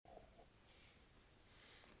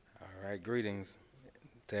right, greetings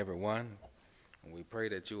to everyone. We pray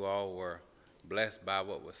that you all were blessed by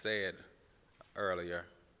what was said earlier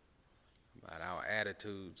about our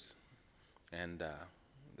attitudes and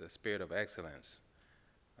the spirit of excellence.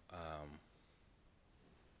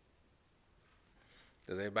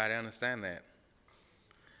 Does everybody understand that?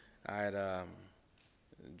 I had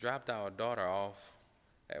dropped our daughter off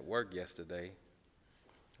at work yesterday,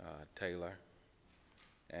 Taylor,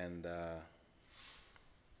 and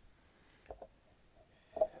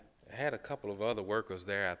had a couple of other workers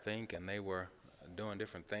there, I think, and they were doing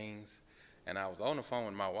different things. And I was on the phone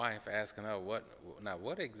with my wife asking her, what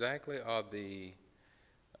exactly are the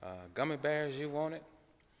gummy bears you wanted?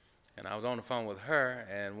 And I was on the phone with her,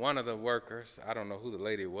 and one of the workers, I don't know who the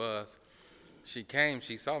lady was, she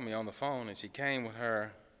saw me on the phone, and she came with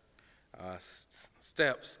her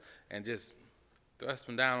steps and just thrust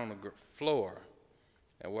them down on the floor,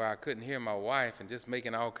 and where I couldn't hear my wife, and just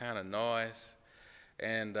making all kind of noise.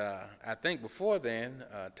 And I think before then,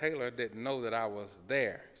 Taylor didn't know that I was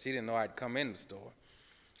there. She didn't know I'd come in the store.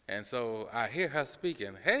 And so I hear her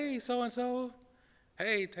speaking, "Hey, so-and-so,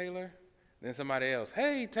 hey, Taylor." Then somebody else,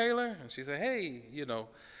 "Hey, Taylor." And she said, "Hey," you know.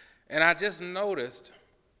 And I just noticed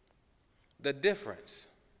the difference.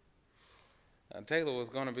 Taylor was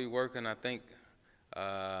going to be working, I think,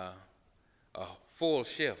 a full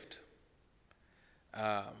shift.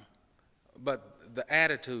 But the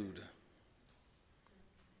attitude,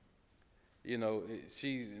 you know,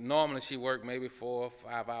 normally she worked maybe 4 or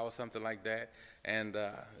 5 hours, something like that. And,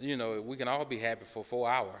 you know, we can all be happy for 4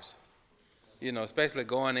 hours. You know, especially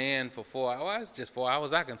going in for 4 hours. Well, it's just 4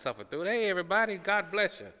 hours. I can suffer through it. Hey, everybody, God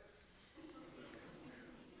bless you.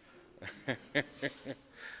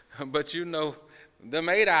 But, you know, them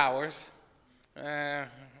 8 hours, hey,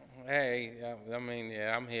 I mean,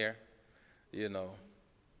 yeah, I'm here, you know.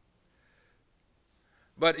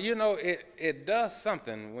 But, you know, it does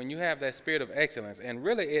something when you have that spirit of excellence, and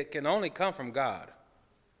really it can only come from God.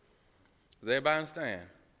 Does everybody understand?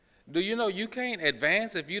 Do you know you can't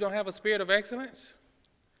advance if you don't have a spirit of excellence?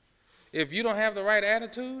 If you don't have the right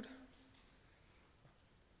attitude?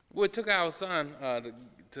 We took our son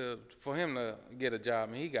for him to get a job,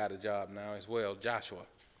 and he got a job now as well, Joshua.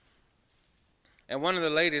 And one of the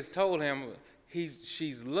ladies told him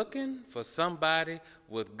she's looking for somebody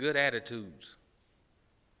with good attitudes.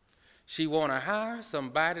 She want to hire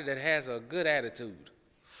somebody that has a good attitude.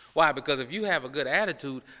 Why? Because if you have a good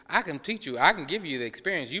attitude, I can teach you, I can give you the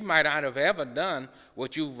experience. You might not have ever done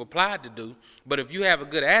what you've applied to do, but if you have a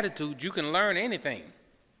good attitude, you can learn anything.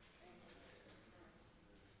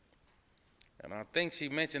 And I think she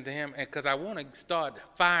mentioned to him, because I want to start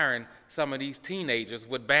firing some of these teenagers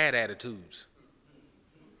with bad attitudes,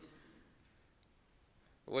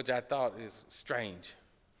 which I thought is strange.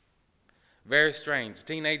 Very strange.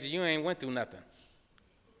 Teenager, you ain't went through nothing.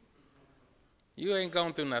 You ain't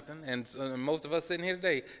gone through nothing. And most of us sitting here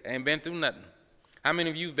today ain't been through nothing. How many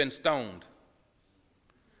of you have been stoned?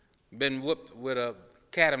 Been whooped with a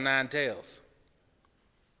cat of 9 tails?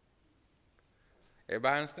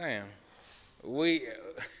 Everybody understand?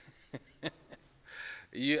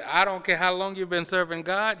 I don't care how long you've been serving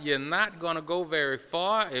God, you're not going to go very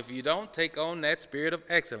far if you don't take on that spirit of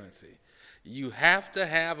excellency. You have to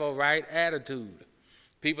have a right attitude.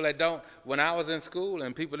 People that don't, when I was in school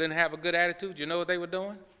and people didn't have a good attitude, you know what they were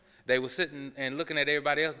doing? They were sitting and looking at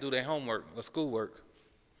everybody else do their homework or schoolwork.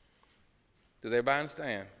 Does everybody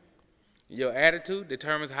understand? Your attitude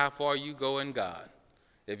determines how far you go in God.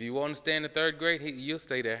 If you want to stay in the 3rd grade, you'll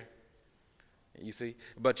stay there. You see?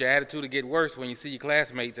 But your attitude will get worse when you see your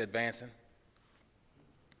classmates advancing.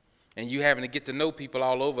 And you having to get to know people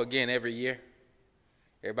all over again every year.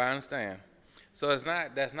 Everybody understand? So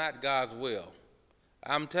that's not God's will.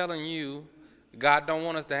 I'm telling you, God don't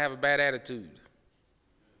want us to have a bad attitude.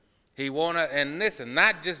 He want us, and listen,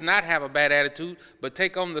 not just not have a bad attitude, but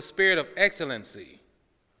take on the spirit of excellency.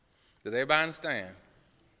 Does everybody understand?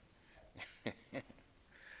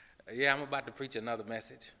 Yeah, I'm about to preach another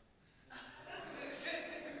message.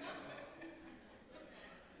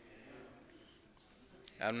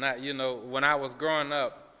 I'm not, you know, when I was growing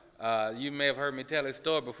up, you may have heard me tell this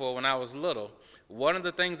story before. When I was little, one of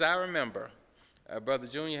the things I remember, Brother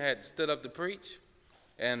Junior had stood up to preach,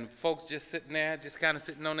 and folks just sitting there, just kind of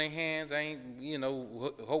sitting on their hands, you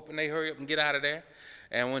know, hoping they hurry up and get out of there.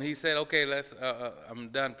 And when he said, "Okay, I'm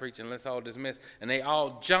done preaching, let's all dismiss," and they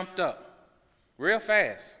all jumped up real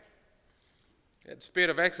fast. That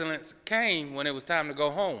spirit of excellence came when it was time to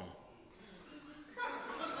go home.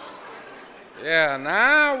 Yeah,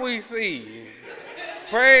 now we see.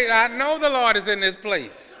 Praise, I know the Lord is in this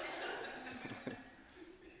place.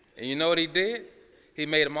 And you know what he did? He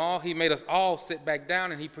made them all. He made us all sit back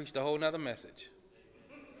down, and he preached a whole nother message.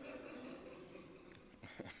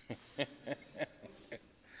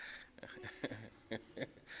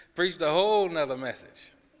 Preached a whole nother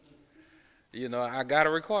message. You know, I got a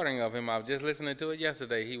recording of him. I was just listening to it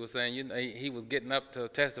yesterday. He was saying, you know, he was getting up to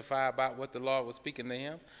testify about what the Lord was speaking to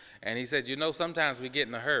him. And he said, you know, sometimes we get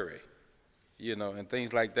in a hurry, you know, and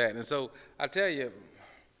things like that. And so I tell you,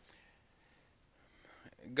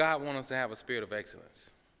 God wants us to have a spirit of excellence.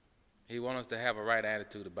 He wants us to have a right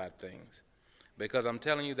attitude about things. Because I'm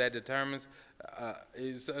telling you, that determines,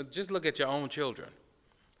 just look at your own children.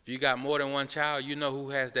 If you got more than one child, you know who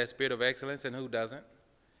has that spirit of excellence and who doesn't.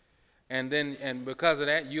 And because of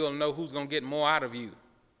that, you'll know who's going to get more out of you.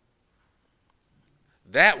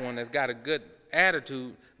 That one that's got a good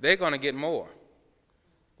attitude, they're going to get more.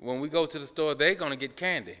 When we go to the store, they're going to get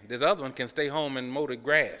candy. This other one can stay home and mow the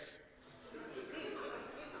grass.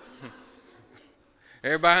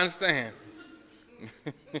 Everybody understand?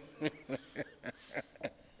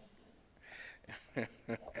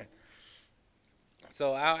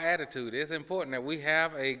 So our attitude, it's important that we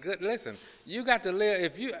have a good, listen, you got to live,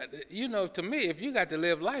 if you know, to me, if you got to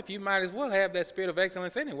live life, you might as well have that spirit of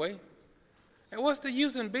excellence anyway. And what's the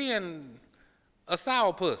use in being a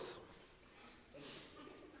sourpuss?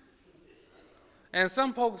 And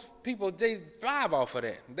some people, they thrive off of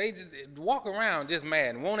that. They just walk around just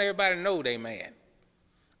mad and want everybody to know they mad.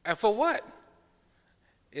 And for what?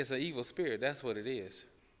 It's an evil spirit, that's what it is.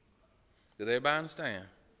 Does everybody understand?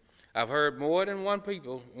 I've heard more than one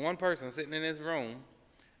person sitting in this room,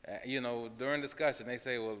 you know, during discussion, they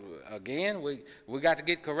say, well, again, we got to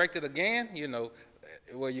get corrected again, you know.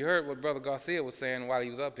 Well, you heard what Brother Garcia was saying while he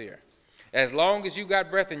was up here. As long as you got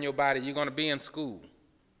breath in your body, you're going to be in school.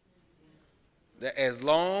 As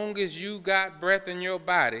long as you got breath in your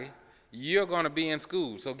body, you're going to be in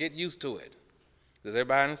school, so get used to it. Does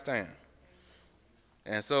everybody understand?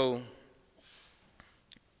 And so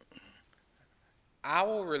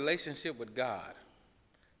our relationship with God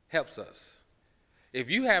helps us.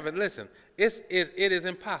 If you haven't, listen, it is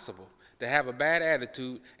impossible to have a bad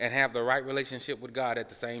attitude and have the right relationship with God at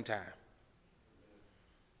the same time.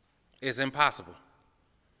 It's impossible.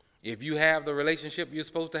 If you have the relationship you're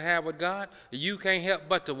supposed to have with God, you can't help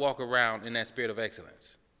but to walk around in that spirit of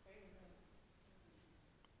excellence.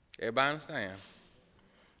 Everybody understand?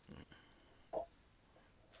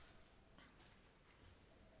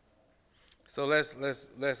 So let's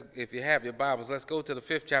if you have your Bibles, let's go to the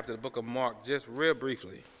 5th chapter of the book of Mark, just real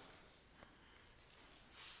briefly.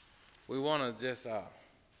 We want to just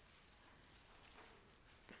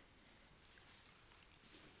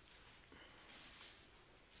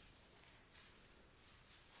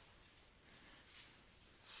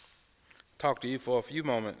talk to you for a few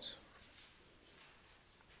moments.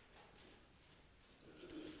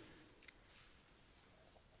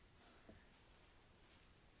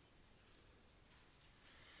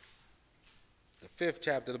 The 5th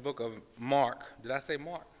chapter of the book of Mark. Did I say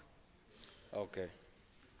Mark? Okay.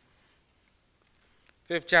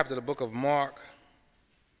 5th chapter of the book of Mark.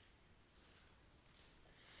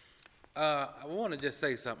 I want to just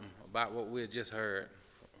say something about what we had just heard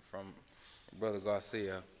from Brother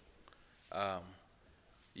Garcia.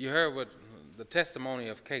 You heard what the testimony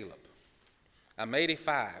of Caleb. I'm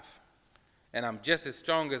 85, and I'm just as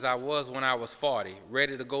strong as I was when I was 40,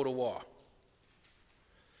 ready to go to war.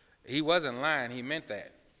 He wasn't lying, he meant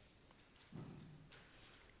that.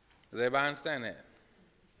 Does everybody understand that?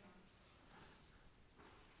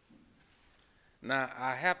 Now,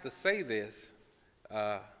 I have to say this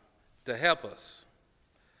to help us.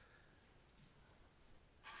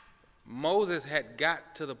 Moses had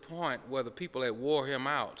got to the point where the people had wore him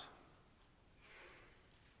out.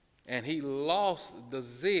 And he lost the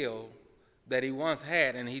zeal that he once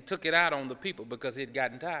had, and he took it out on the people because he had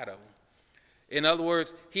gotten tired of them. In other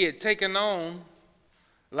words, he had taken on,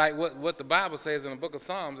 like what the Bible says in the book of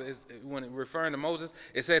Psalms, when referring to Moses,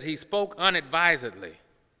 it said he spoke unadvisedly.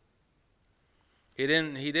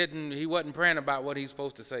 He wasn't praying about what he was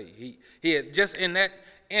supposed to say. He had just in that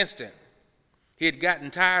instant, he had gotten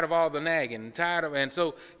tired of all the nagging, and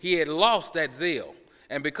so he had lost that zeal.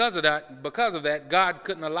 And because of that, God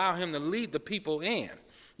couldn't allow him to lead the people in.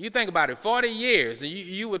 You think about it, 40 years, and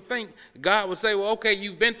you would think God would say, well, okay,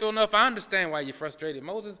 you've been through enough. I understand why you're frustrated,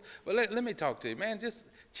 Moses, but let me talk to you, man. Just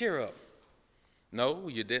cheer up. No,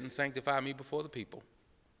 you didn't sanctify me before the people.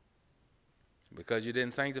 Because you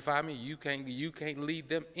didn't sanctify me, you can't lead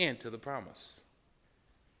them into the promise.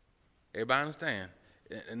 Everybody understand?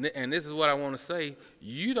 And this is what I want to say.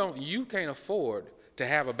 You can't afford to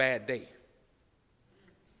have a bad day.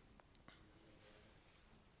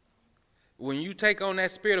 When you take on that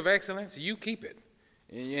spirit of excellence, you keep it.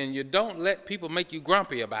 And you don't let people make you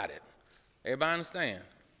grumpy about it. Everybody understand?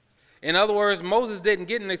 In other words, Moses didn't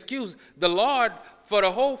get an excuse. The Lord, for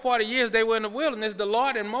the whole 40 years they were in the wilderness, the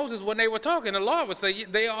Lord and Moses, when they were talking, the Lord would say,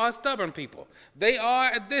 they are stubborn people. They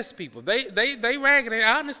are this people. They ragged.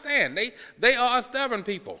 I understand. They are stubborn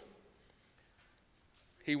people.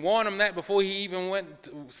 He warned them that before he even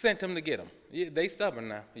sent them to get them. They stubborn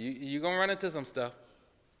now. You're going to run into some stuff.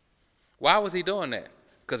 Why was he doing that?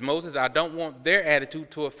 Because Moses, I don't want their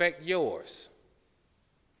attitude to affect yours.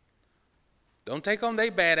 Don't take on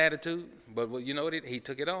their bad attitude, but you know what? He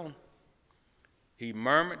took it on. He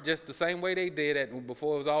murmured just the same way they did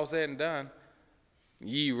before it was all said and done.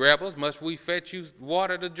 Ye rebels, must we fetch you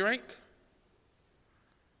water to drink?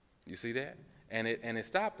 You see that? And it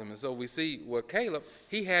stopped them. And so we see with Caleb,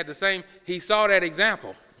 he had the same, he saw that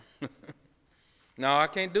example. No, I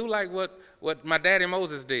can't do like what my daddy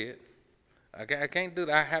Moses did. I can't do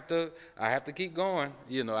that. I have to keep going.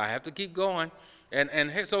 You know, I have to keep going.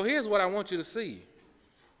 And so here's what I want you to see.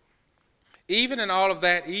 Even in all of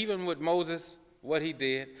that, even with Moses, what he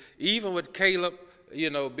did, even with Caleb, you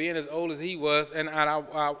know, being as old as he was, and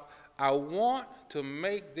I want to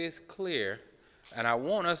make this clear, and I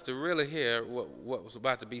want us to really hear what was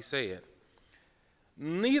about to be said.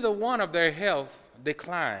 Neither one of their health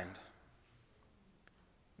declined.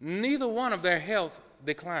 Neither one of their health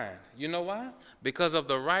declined. You know why? Because of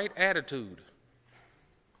the right attitude.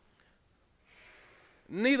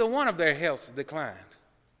 Neither one of their health declined.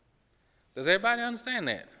 Does everybody understand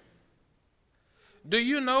that? Do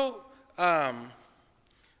you know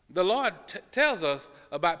the Lord tells us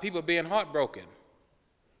about people being heartbroken?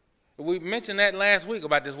 We mentioned that last week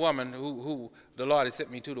about this woman who the Lord had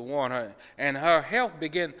sent me to warn her, and her health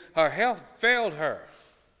failed her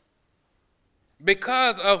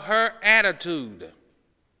because of her attitude.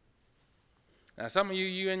 Now, some of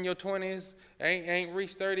you in your 20s ain't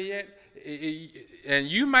reached 30 yet, and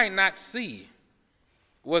you might not see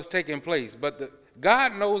what's taking place, but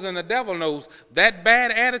God knows and the devil knows that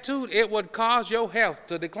bad attitude, it would cause your health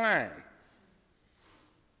to decline.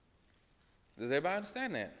 Does everybody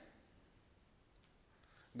understand that?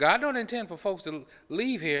 God don't intend for folks to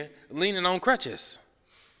leave here leaning on crutches.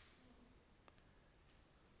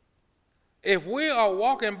 If we are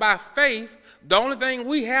walking by faith, the only thing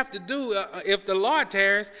we have to do, if the Lord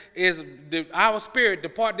tarries, is our spirit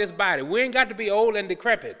depart this body. We ain't got to be old and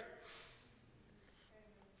decrepit.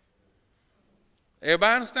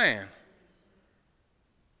 Everybody understand?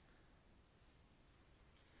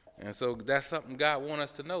 And so that's something God wants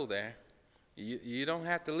us to know there. You don't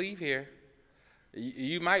have to leave here.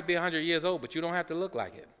 You might be 100 years old, but you don't have to look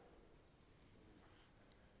like it.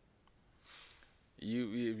 If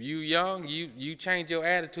you young, you change your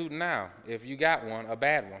attitude now, if you got one, a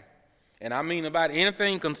bad one. And I mean about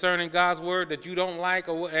anything concerning God's word that you don't like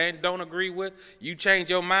and don't agree with, you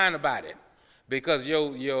change your mind about it. Because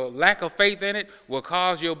your lack of faith in it will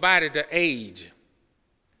cause your body to age.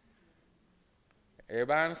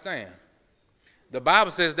 Everybody understand? The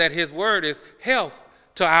Bible says that his word is health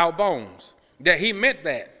to our bones. That he meant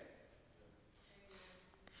that.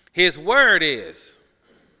 His word is.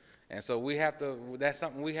 And so that's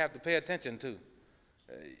something we have to pay attention to.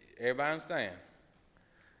 Everybody understand?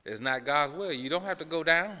 It's not God's will. You don't have to go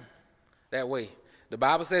down that way. The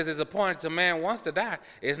Bible says it's appointed to man once to die.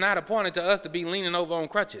 It's not appointed to us to be leaning over on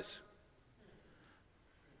crutches.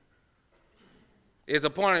 It's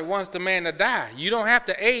appointed once to man to die. You don't have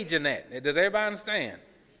to age in that. Does everybody understand?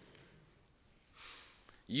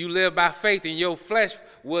 You live by faith and your flesh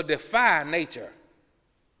will defy nature.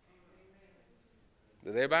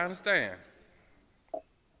 Does everybody understand?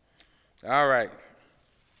 All right.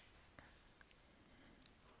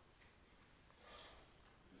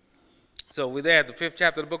 So we're there at the 5th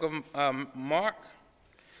chapter of the book of Mark.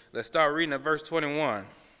 Let's start reading at verse 21.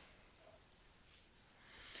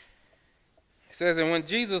 It says, "And when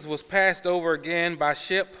Jesus was passed over again by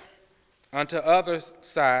ship unto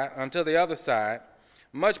the other side,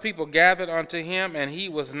 much people gathered unto him, and he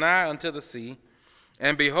was nigh unto the sea.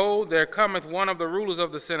 And behold, there cometh one of the rulers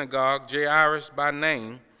of the synagogue, Jairus by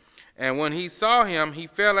name. And when he saw him, he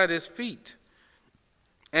fell at his feet,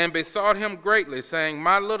 and besought him greatly, saying,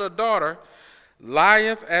 My little daughter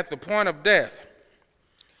lieth at the point of death.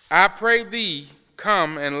 I pray thee,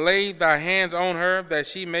 come and lay thy hands on her, that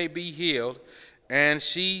she may be healed, and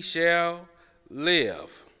she shall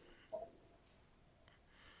live.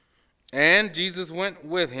 And Jesus went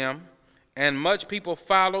with him, and much people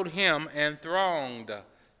followed him and thronged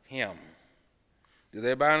him." Does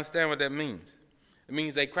everybody understand what that means? It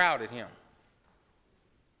means they crowded him.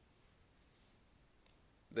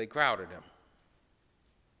 They crowded him.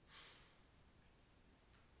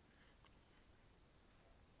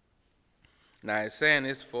 Now, it's saying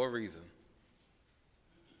this for a reason.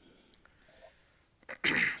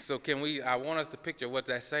 So I want us to picture what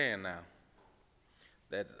that's saying now.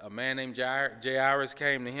 That a man named Jairus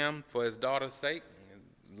came to him for his daughter's sake,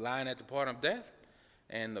 lying at the point of death.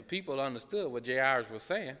 And the people understood what Jairus was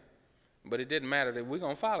saying. But it didn't matter that we're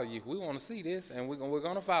going to follow you. We want to see this, and we're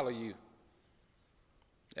going to follow you.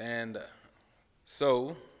 And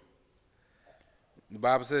so the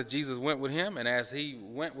Bible says Jesus went with him, and as he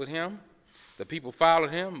went with him, the people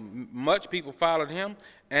followed him. Much people followed him,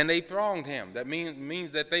 and they thronged him. That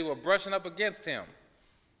means that they were brushing up against him.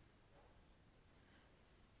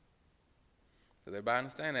 Does everybody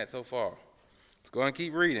understand that so far? Let's go and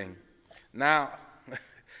keep reading. Now,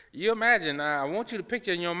 you imagine, I want you to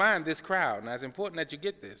picture in your mind this crowd. Now, it's important that you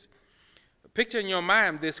get this. Picture in your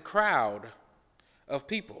mind this crowd of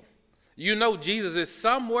people. You know Jesus is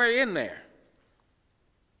somewhere in there.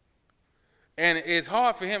 And it's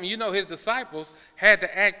hard for him. You know his disciples had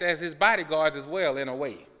to act as his bodyguards as well in a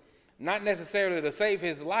way. Not necessarily to save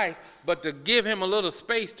his life, but to give him a little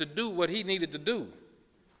space to do what he needed to do.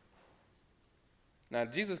 Now,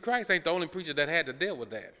 Jesus Christ ain't the only preacher that had to deal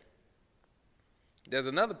with that. There's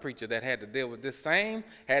another preacher that had to deal with this same,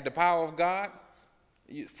 had the power of God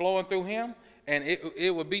flowing through him, and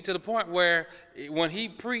it would be to the point where when he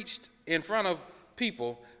preached in front of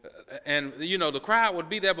people, and the crowd would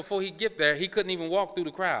be there before he'd get there, he couldn't even walk through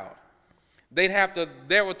the crowd.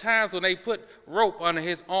 There were times when they put rope under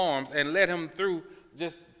his arms and let him through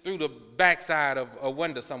the backside of a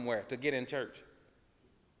window somewhere to get in church.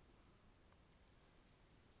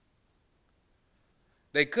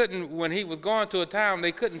 They couldn't, when he was going to a town,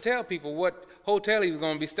 they couldn't tell people what hotel he was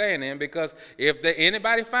going to be staying in, because if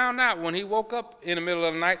anybody found out when he woke up in the middle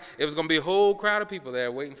of the night, it was going to be a whole crowd of people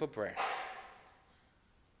there waiting for prayer.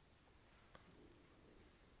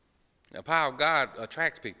 The power of God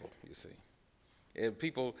attracts people, you see. If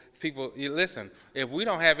people, you listen, if we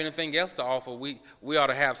don't have anything else to offer, we ought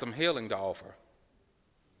to have some healing to offer.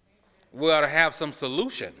 We ought to have some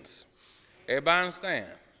solutions. Everybody understand?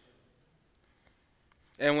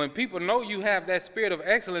 And when people know you have that spirit of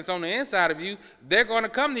excellence on the inside of you, they're going to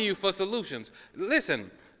come to you for solutions.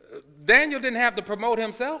 Listen, Daniel didn't have to promote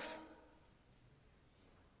himself.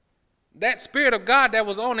 That spirit of God that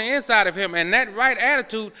was on the inside of him and that right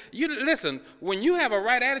attitude, listen, when you have a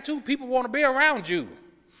right attitude, people want to be around you.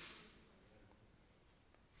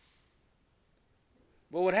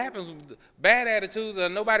 But what happens with bad attitudes,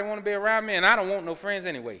 nobody want to be around me, and I don't want no friends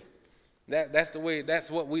anyway. That's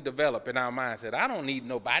what we develop in our mindset. I don't need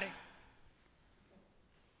nobody.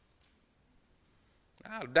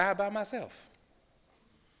 I'll die by myself.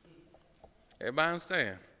 Everybody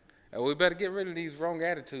understand? And we better get rid of these wrong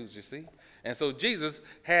attitudes, you see. And so Jesus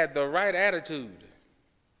had the right attitude.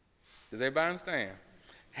 Does everybody understand?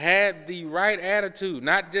 Had the right attitude,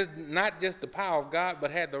 not just the power of God,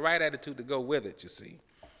 but had the right attitude to go with it, you see.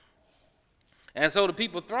 And so the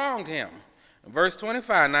people thronged him. Verse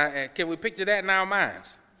 25, now can we picture that in our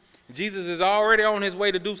minds? Jesus is already on his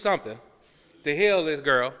way to do something, to heal this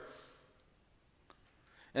girl.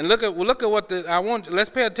 And look at what let's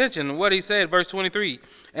pay attention to what he said, verse 23.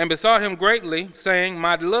 And besought him greatly, saying,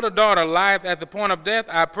 My little daughter lieth at the point of death.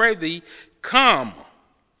 I pray thee, come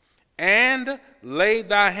and lay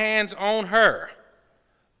thy hands on her,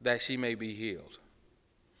 that she may be healed.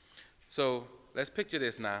 So let's picture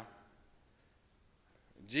this now.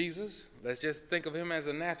 Jesus, let's just think of him as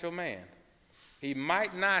a natural man. He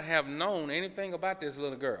might not have known anything about this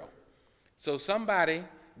little girl. So somebody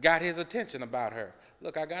got his attention about her.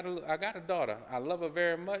 Look, I got a daughter. I love her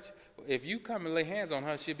very much. If you come and lay hands on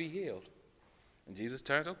her, she'll be healed. And Jesus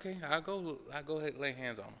turns, okay, I'll go ahead and lay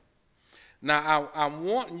hands on her. Now, I'm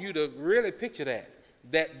wanting you to really picture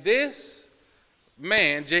that this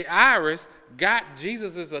man, Jairus, got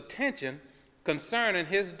Jesus' attention concerning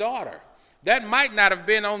his daughter. That might not have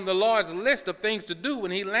been on the Lord's list of things to do when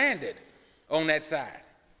he landed on that side.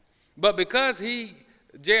 But because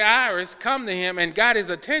Jairus come to him and got his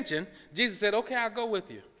attention, Jesus said, okay, I'll go with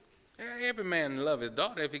you. Every man love his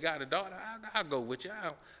daughter. If he got a daughter, I'll go with you.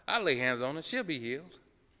 I'll lay hands on her. She'll be healed.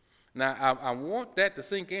 Now, I want that to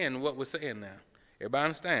sink in what we're saying now. Everybody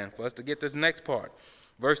understand? For us to get to the next part.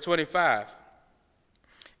 Verse 25.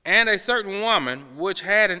 And a certain woman which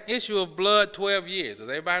had an issue of blood 12 years. Does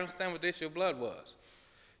everybody understand what the issue of blood was?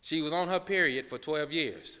 She was on her period for 12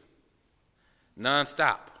 years.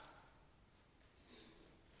 Non-stop.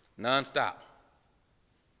 Non-stop.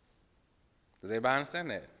 Does everybody understand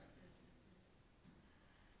that?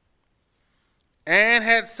 and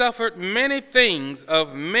had suffered many things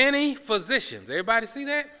of many physicians. Everybody see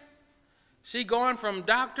that? She going from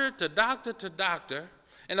doctor to doctor to doctor,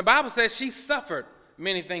 and the Bible says she suffered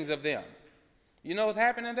many things of them. You know what's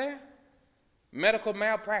happening there? Medical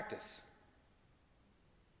malpractice.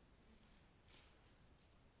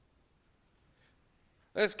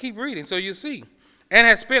 Let's keep reading so you see. And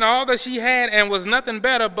had spent all that she had and was nothing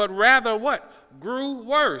better, but rather what? Grew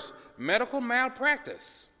worse. Medical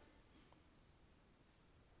malpractice.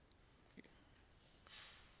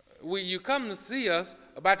 You come to see us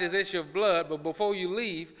about this issue of blood, but before you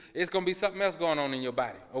leave, it's going to be something else going on in your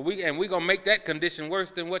body. And we're going to make that condition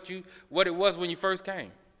worse than what it was when you first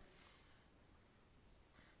came.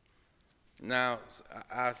 Now,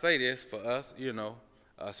 I say this for us,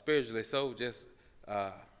 spiritually so, just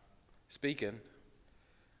speaking.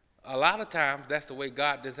 A lot of times, that's the way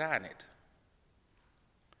God designed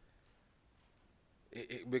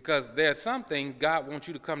it. Because there's some things God wants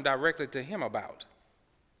you to come directly to Him about.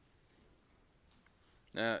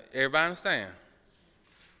 Now, everybody understand?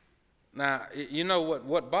 Now, you know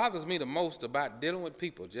what bothers me the most about dealing with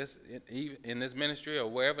people, just even in this ministry or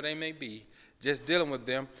wherever they may be, just dealing with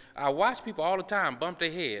them. I watch people all the time bump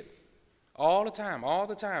their head. All the time.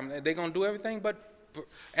 They're going to do everything but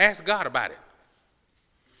ask God about it.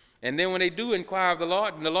 And then when they do inquire of the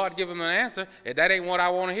Lord, and the Lord give them an answer, if that ain't what I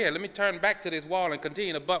want to hear, let me turn back to this wall and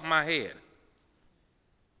continue to bump my head.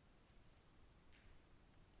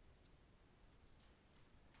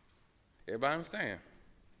 Everybody understand?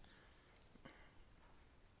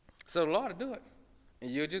 So the Lord will do it.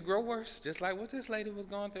 And you'll just grow worse, just like what this lady was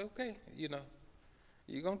going through. Okay, you're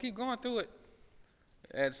going to keep going through it.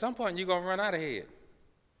 At some point, you're going to run out of head.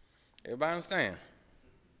 Everybody understand?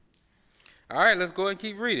 All right, let's go and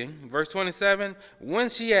keep reading. Verse 27, when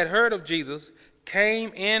she had heard of Jesus,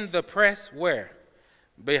 came in the press where?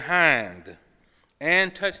 Behind,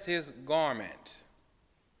 and touched his garment.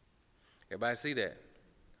 Everybody see that?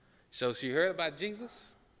 So she heard about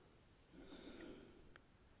Jesus.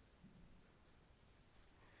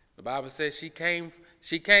 The Bible says she came,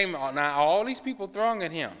 now all these people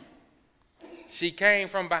thronging him. She came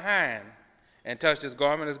from behind and touched his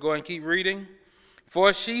garment. Let's go and keep reading.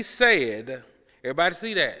 For she said, everybody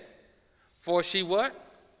see that? For she what?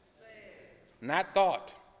 Said. Not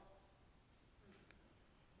thought.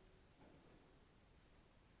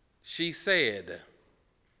 She said.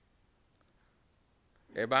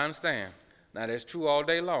 Everybody understand? Now that's true all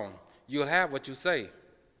day long. You'll have what you say.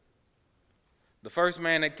 The first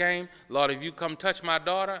man that came, Lord, if you come touch my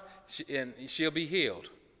daughter, she'll be healed.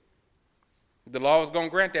 The Lord was going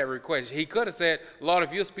to grant that request. He could have said, Lord,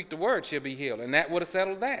 if you'll speak the word, she'll be healed. And that would have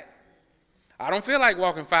settled that. I don't feel like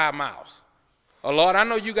walking 5 miles. Oh, Lord, I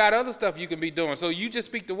know you got other stuff you can be doing. So you just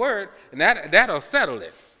speak the word, and that'll settle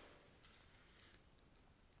it.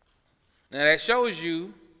 Now that shows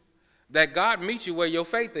you that God meets you where your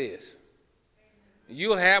faith is.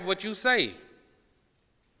 You'll have what you say.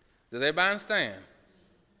 Does everybody understand?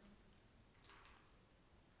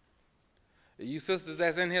 You sisters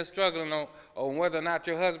that's in here struggling on whether or not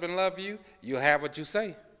your husband loves you, you'll have what you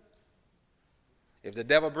say. If the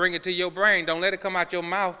devil bring it to your brain, don't let it come out your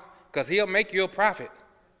mouth, because he'll make you a prophet.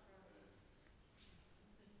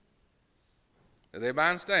 Does everybody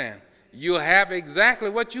understand? You'll have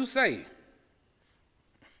exactly what you say.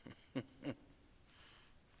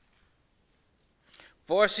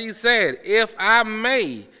 For she said, if I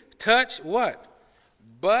may touch what?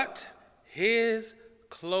 But his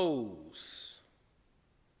clothes,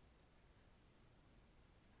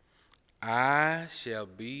 I shall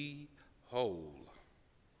be whole.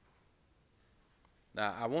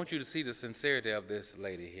 Now, I want you to see the sincerity of this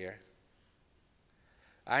lady here.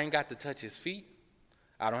 I ain't got to touch his feet.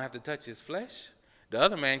 I don't have to touch his flesh. The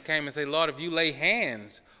other man came and said, Lord, if you lay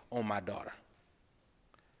hands on my daughter.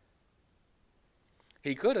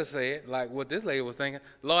 He could have said, like what this lady was thinking,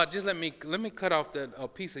 Lord, just let me cut off a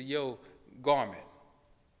piece of your garment.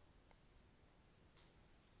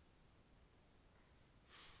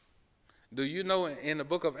 Do you know in the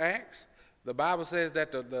book of Acts, the Bible says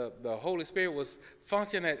that the Holy Spirit was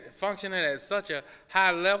functioning at such a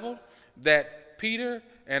high level that Peter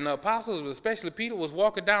and the apostles, especially Peter, was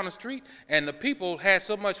walking down the street, and the people had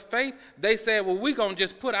so much faith, they said, well, we're going to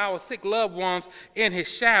just put our sick loved ones in his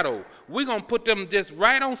shadow. We're going to put them just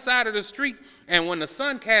right on side of the street, and when the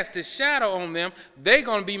sun casts his shadow on them, they're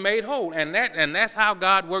going to be made whole. And that's how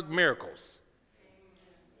God worked miracles.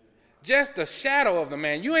 Just the shadow of the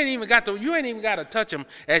man. You ain't even got to touch him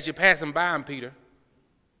as you're passing by him, Peter.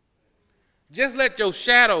 Just let your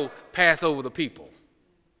shadow pass over the people.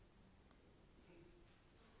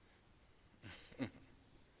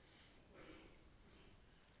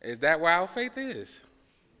 Is that where our faith is?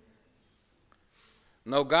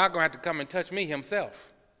 No, God going to have to come and touch me himself.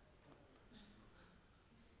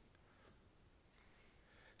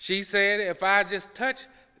 She said, if I just touch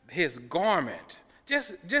his garment,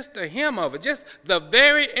 just the hem of it, just the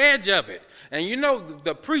very edge of it. And you know,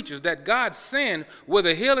 the preachers that God send with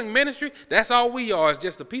a healing ministry, that's all we are, is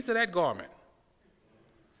just a piece of that garment.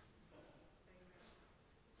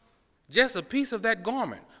 Just a piece of that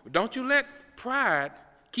garment. Don't you let pride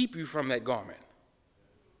keep you from that garment.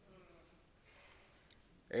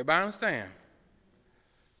 Everybody understand?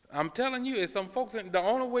 I'm telling you, it's some folks, the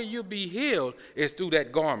only way you'll be healed is through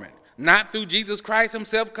that garment. Not through Jesus Christ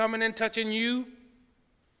himself coming and touching you.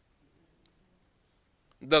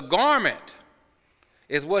 The garment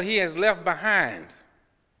is what he has left behind.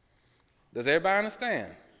 Does everybody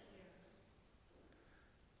understand?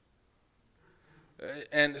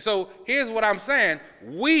 And so here's what I'm saying.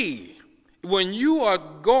 When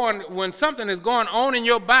something is going on in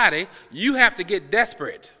your body, you have to get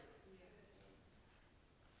desperate.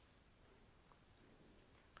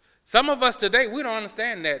 Some of us today, we don't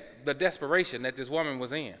understand the desperation that this woman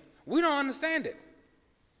was in. We don't understand it.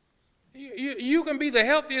 You can be the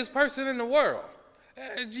healthiest person in the world.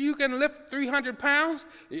 You can lift 300 pounds.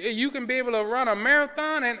 You can be able to run a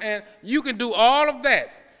marathon, and you can do all of that.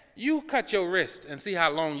 You cut your wrist and see how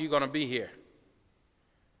long you're going to be here.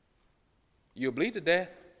 You'll bleed to death,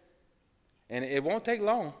 and it won't take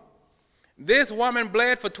long. This woman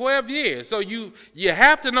bled for 12 years, so you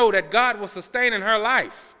have to know that God was sustaining her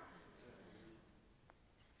life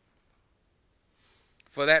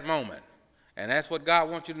for that moment. And that's what God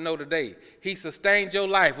wants you to know today. He sustained your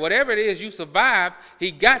life. Whatever it is you survived,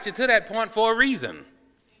 he got you to that point for a reason.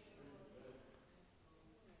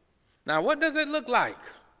 Now, what does it look like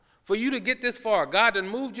for you to get this far? God done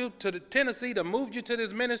moved you to Tennessee, to move you to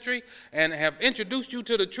this ministry, and have introduced you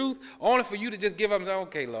to the truth, only for you to just give up and say,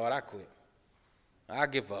 okay, Lord, I quit. I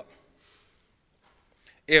give up.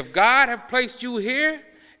 If God have placed you here,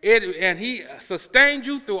 and he sustained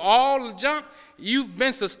you through all the junk you've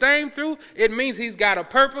been sustained through, it means he's got a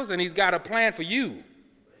purpose and he's got a plan for you.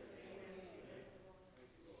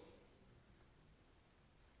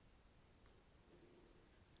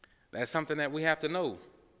 That's something that we have to know.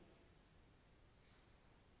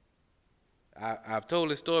 I've told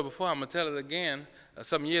this story before. I'm going to tell it again.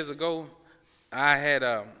 Some years ago, I had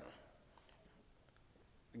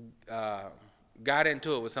got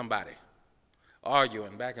into it with somebody,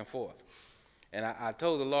 arguing back and forth. And I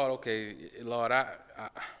told the Lord, okay, Lord, I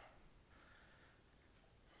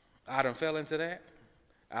done fell into that.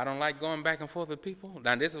 I don't like going back and forth with people.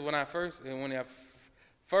 Now, this is when I first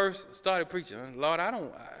started preaching. Lord,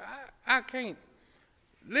 I can't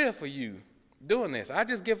live for you doing this. I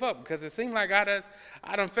just give up because it seemed like I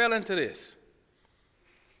done fell into this.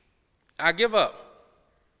 I give up.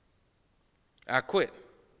 I quit.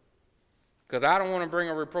 Because I don't want to bring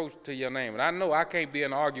a reproach to your name. And I know I can't be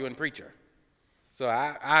an arguing preacher. So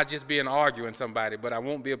I'll just be an arguing somebody, but I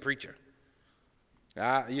won't be a preacher.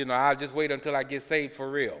 I'll just wait until I get saved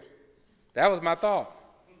for real. That was my thought.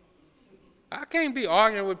 I can't be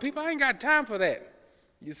arguing with people. I ain't got time for that.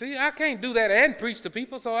 You see, I can't do that and preach to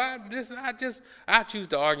people, so I choose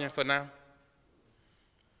to argue for now.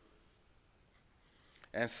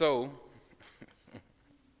 And so,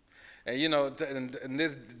 and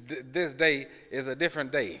this day is a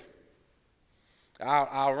different day.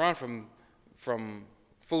 I'll run from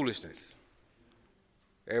foolishness.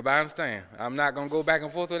 Everybody understand? I'm not going to go back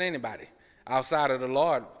and forth with anybody outside of the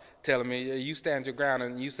Lord telling me, you stand your ground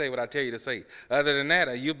and you say what I tell you to say. Other than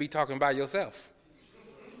that, you'll be talking by yourself.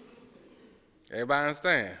 Everybody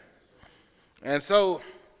understand? And so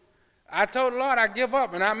I told the Lord I give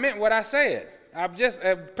up, and I meant what I said.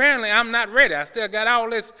 Apparently I'm not ready. I still got all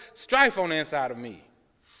this strife on the inside of me.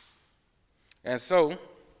 And so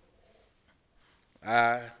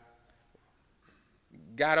I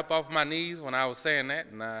got up off my knees when I was saying that,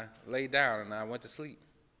 and I laid down and I went to sleep.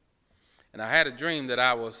 And I had a dream that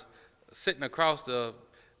I was sitting across the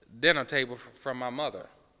dinner table from my mother.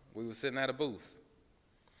 We were sitting at a booth.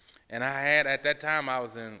 And at that time,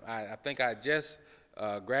 I think I just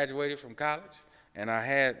graduated from college, and I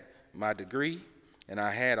had my degree, and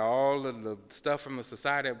I had all of the stuff from the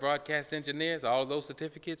Society of Broadcast Engineers, all of those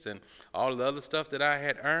certificates, and all of the other stuff that I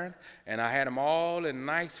had earned, and I had them all in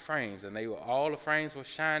nice frames, and all the frames were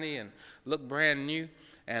shiny and looked brand new,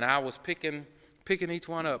 and I was picking each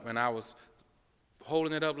one up, and I was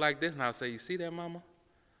holding it up like this, and I would say, you see that, Mama?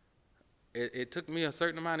 It took me a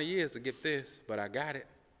certain amount of years to get this, but I got it.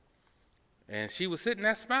 And she was sitting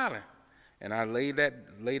there smiling. And I laid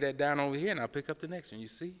that down over here, and I pick up the next one, you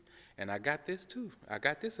see? And I got this too. I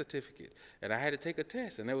got this certificate. And I had to take a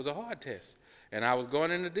test, and it was a hard test. And I was going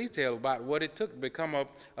into detail about what it took to become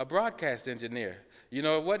a broadcast engineer. You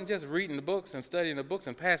know, it wasn't just reading the books and studying the books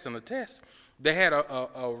and passing the test. They had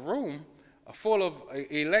a room full of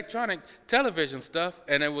electronic television stuff,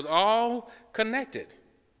 and it was all connected.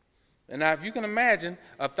 And now if you can imagine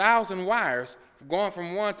 1,000 wires going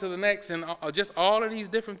from one to the next, and just all of these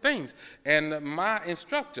different things. And my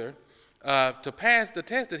instructor, to pass the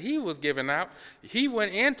test that he was giving out, he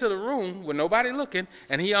went into the room with nobody looking,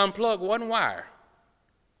 and he unplugged one wire.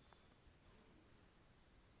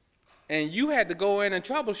 And you had to go in and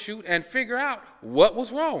troubleshoot and figure out what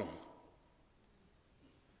was wrong.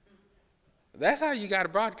 That's how you got a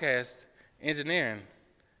broadcast engineering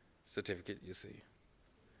certificate, you see.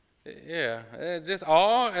 Yeah, just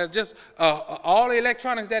all the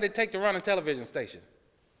electronics that it take to run a television station.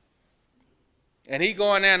 And he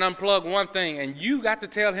go in there and unplug one thing, and you got to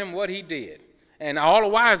tell him what he did. And all the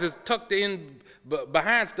wires is tucked in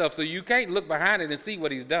behind stuff, so you can't look behind it and see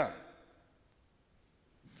what he's done.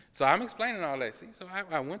 So I'm explaining all that. See, so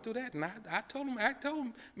I went through that, and I told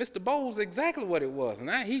him Mr. Bowles exactly what it was. And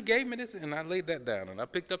he gave me this, and I laid that down, and I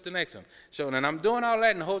picked up the next one. And I'm doing all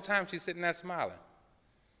that, and the whole time she's sitting there smiling.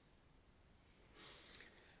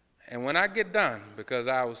 And when I get done, because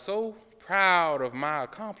I was so proud of my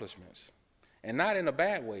accomplishments, and not in a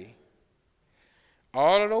bad way,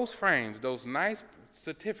 all of those frames, those nice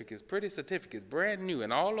certificates, pretty certificates, brand new,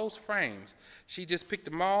 and all those frames, she just picked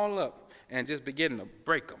them all up and just began to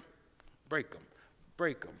break them, break them,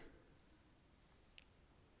 break them.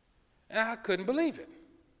 And I couldn't believe it.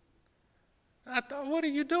 I thought, what are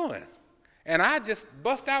you doing? And I just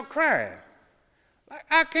bust out crying. Like,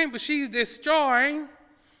 I can't believe she's destroying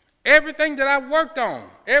everything that I've worked on.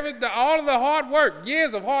 All of the hard work,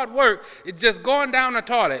 years of hard work, it's just going down the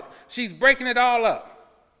toilet. She's breaking it all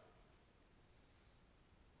up.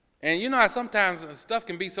 And you know how sometimes stuff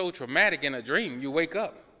can be so traumatic in a dream, you wake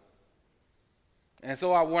up. And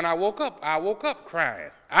so when I woke up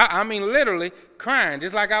crying. I mean literally crying,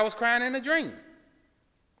 just like I was crying in a dream.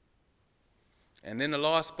 And then the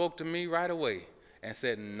Lord spoke to me right away and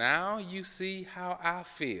said, now you see how I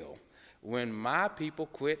feel when my people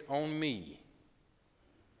quit on me.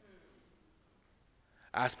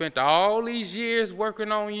 I spent all these years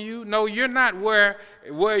working on you. No, you're not where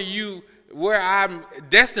I'm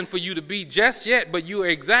destined for you to be just yet, but you are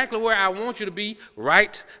exactly where I want you to be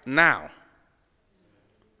right now.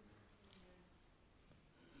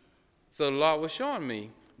 So the Lord was showing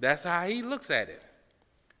me that's how he looks at it.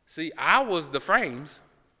 See, I was the frames.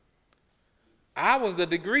 I was the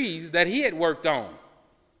degrees that he had worked on.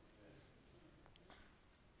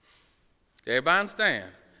 Everybody understand?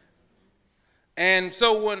 And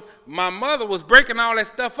so when my mother was breaking all that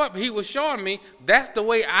stuff up, he was showing me that's the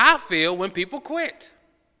way I feel when people quit.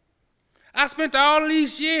 I spent all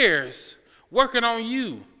these years working on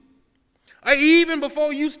you. Even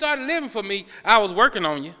before you started living for me, I was working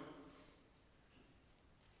on you.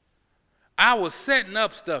 I was setting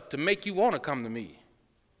up stuff to make you want to come to me.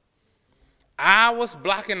 I was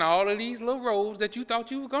blocking all of these little roads that you thought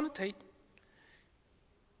you were going to take.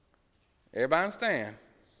 Everybody understand?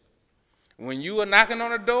 When you were knocking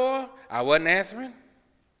on the door, I wasn't answering.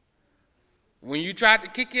 When you tried to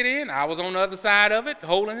kick it in, I was on the other side of it,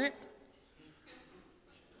 holding it.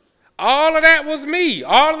 All of that was me.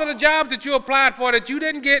 All of the jobs that you applied for that you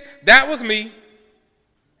didn't get, that was me.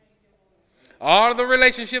 All of the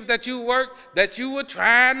relationships that you worked, that you were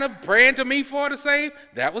trying to pray to me for to save,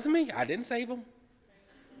 that was me. I didn't save them.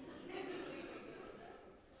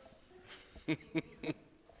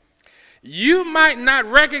 You might not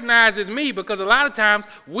recognize it's me because a lot of times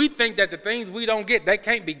we think that the things we don't get, that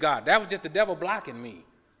can't be God. That was just the devil blocking me.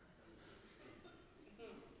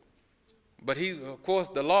 But of course,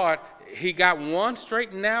 the Lord, he got one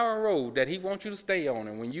straight and narrow road that he wants you to stay on.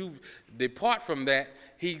 And when you depart from that,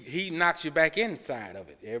 he knocks you back inside of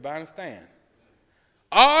it. Everybody understand?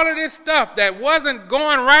 All of this stuff that wasn't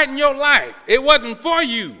going right in your life, it wasn't for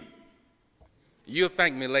you. You'll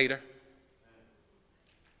thank me later.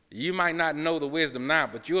 You might not know the wisdom now,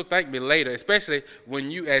 but you'll thank me later, especially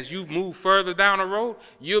as you move further down the road,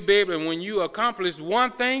 you'll be able, and when you accomplish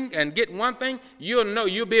one thing and get one thing, you'll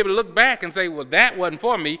be able to look back and say, well, that wasn't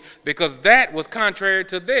for me because that was contrary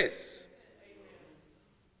to this.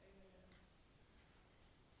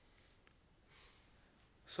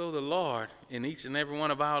 So the Lord, in each and every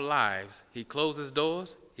one of our lives, he closes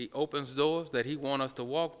doors, he opens doors that he wants us to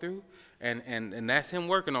walk through. And that's him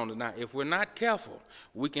working on it. Now, if we're not careful,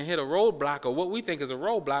 we can hit a roadblock or what we think is a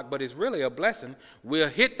roadblock, but it's really a blessing. We'll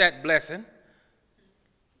hit that blessing,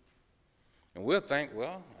 And we'll think,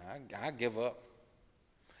 well, I give up.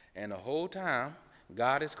 And the whole time,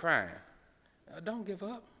 God is crying. Don't give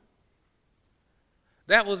up.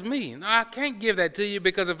 That was me. No, I can't give that to you,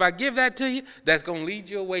 because if I give that to you, that's going to lead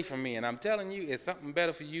you away from me. And I'm telling you, it's something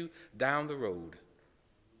better for you down the road.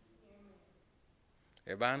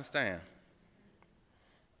 Everybody understand?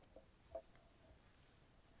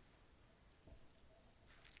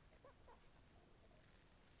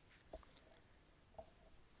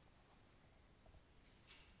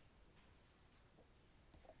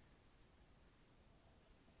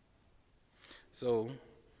 So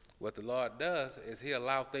what the Lord does is he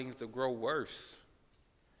allows things to grow worse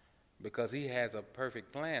because he has a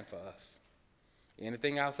perfect plan for us.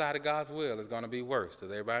 Anything outside of God's will is going to be worse. Does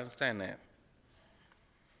everybody understand that?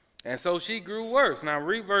 And so she grew worse. Now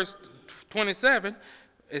read verse 27.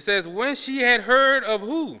 It says, when she had heard of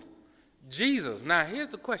who? Jesus. Now here's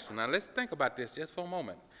the question. Now let's think about this just for a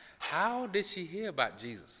moment. How did she hear about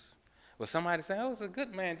Jesus? Was somebody saying, oh, it's a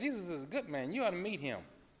good man. Jesus is a good man. You ought to meet him.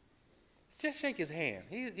 Just shake his hand.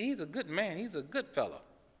 He's a good man. He's a good fellow.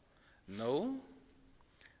 No.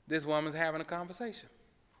 This woman's having a conversation.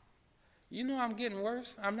 You know I'm getting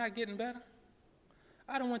worse. I'm not getting better.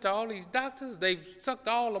 I done went to all these doctors. They've sucked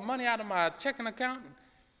all the money out of my checking account.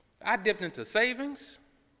 I dipped into savings.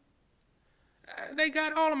 They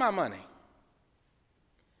got all of my money.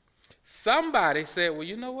 Somebody said, well,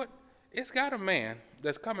 you know what? It's got a man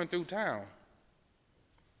that's coming through town.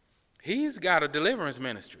 He's got a deliverance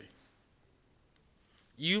ministry.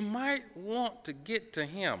 You might want to get to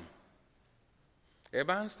him.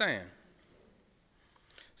 Everybody understand?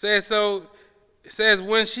 It says,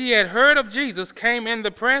 when she had heard of Jesus, came in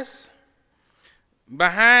the press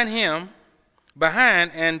behind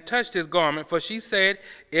and touched his garment. For she said,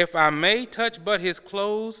 if I may touch but his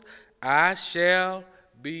clothes, I shall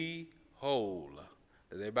be whole.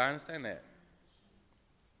 Does everybody understand that?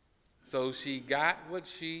 So she got what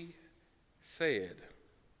she said.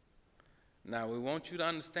 Now, we want you to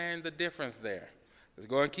understand the difference there. Let's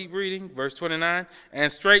go and keep reading. Verse 29.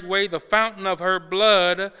 And straightway the fountain of her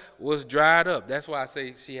blood was dried up. That's why I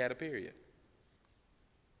say she had a period.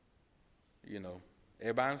 You know,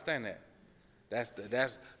 everybody understand that?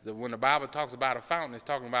 When the Bible talks about a fountain, it's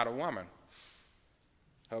talking about a woman.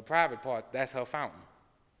 Her private part, that's her fountain.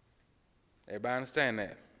 Everybody understand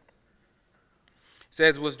that? It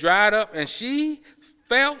says was dried up, and she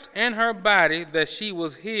felt in her body that she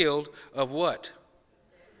was healed of what?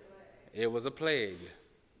 It was a plague.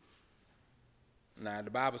 Now, the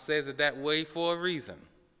Bible says it that way for a reason.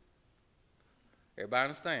 Everybody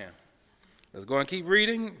understand? Let's go and keep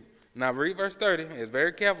reading. Now, read verse 30. It's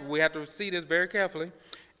very careful. We have to see this very carefully.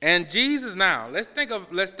 And Jesus, now, let's think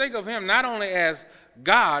of him not only as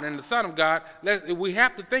God and the Son of God. We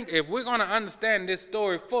have to think, if we're going to understand this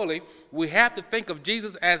story fully, we have to think of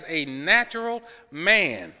Jesus as a natural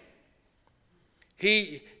man.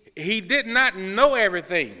 He did not know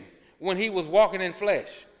everything when he was walking in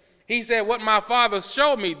flesh. He said, what my Father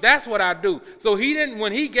showed me, that's what I do. So he didn't,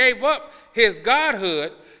 when he gave up his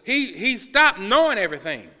godhood, he stopped knowing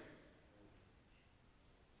everything.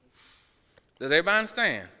 Does everybody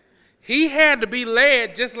understand? He had to be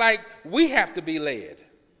led just like we have to be led.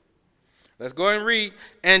 Let's go and read.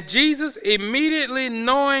 And Jesus, immediately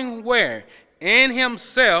knowing where? In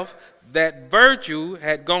himself that virtue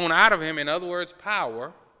had gone out of him, in other words,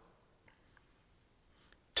 power,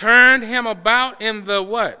 turned him about in the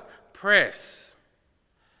what? Press.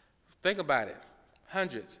 Think about it.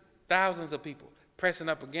 Hundreds, thousands of people pressing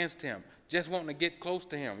up against him, just wanting to get close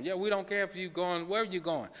to him. Yeah, we don't care if you're going, where you're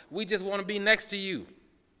going. We just want to be next to you.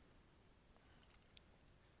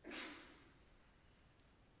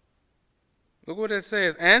 Look what it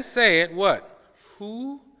says. And said, what?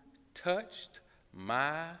 Who touched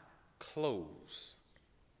my clothes?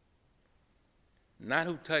 Not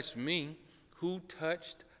who touched me. Who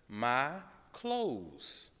touched my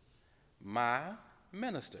clothes? My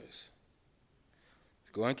ministers.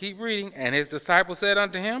 Let's go and keep reading. And his disciples said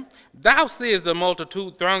unto him, thou seest the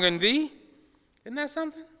multitude thronging thee. Isn't that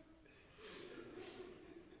something?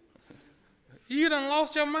 You done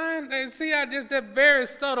lost your mind? See, that very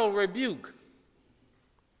subtle rebuke.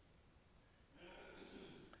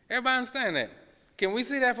 Everybody understand that? Can we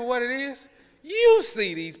see that for what it is? You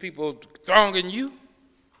see these people thronging you.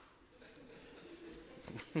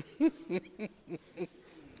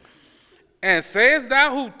 And sayest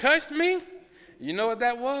thou who touched me? You know what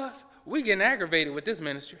that was? We getting aggravated with this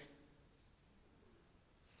ministry.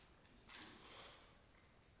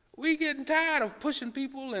 We getting tired of pushing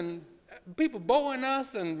people and people bowing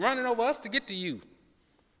us and running over us to get to you.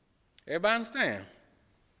 Everybody understand?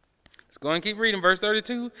 Let's go and keep reading verse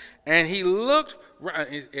 32. And he looked,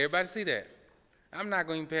 everybody see that? I'm not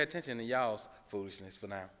going to pay attention to y'all's foolishness for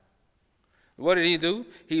now. What did he do?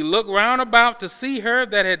 He looked round about to see her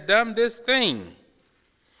that had done this thing.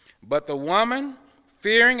 But the woman,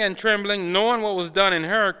 fearing and trembling, knowing what was done in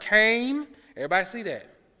her, came. Everybody see that?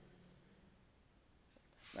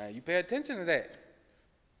 Now you pay attention to that.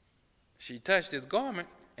 She touched his garment,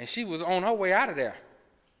 and she was on her way out of there.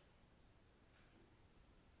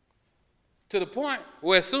 To the point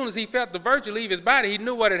where as soon as he felt the virtue leave his body, he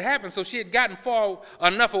knew what had happened, so she had gotten far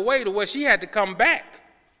enough away to where she had to come back.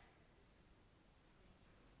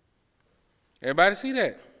 Everybody see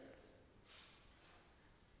that?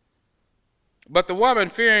 But the woman,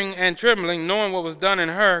 fearing and trembling, knowing what was done in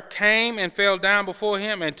her, came and fell down before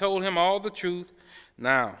him and told him all the truth.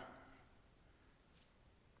 Now,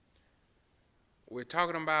 we're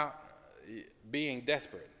talking about being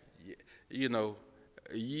desperate. You know,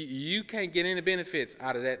 you can't get any benefits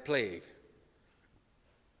out of that plague.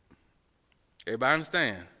 Everybody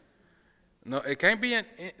understand? No, it can't be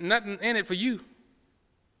nothing in it for you.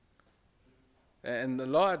 And the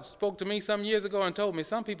Lord spoke to me some years ago and told me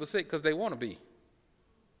some people sick because they want to be.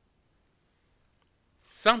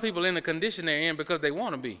 Some people in the condition they're in because they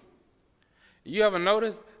want to be. You ever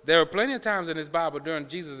notice there were plenty of times in this Bible during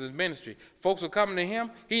Jesus' ministry, folks were coming to him,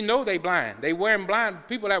 he know they blind. They weren't blind.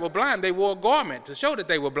 People that were blind, they wore a garment to show that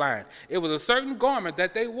they were blind. It was a certain garment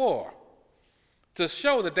that they wore to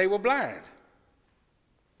show that they were blind.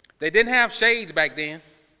 They didn't have shades back then.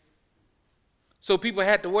 So people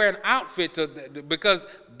had to wear an outfit because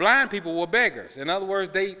blind people were beggars. In other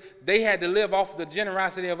words, they had to live off the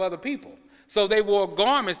generosity of other people. So they wore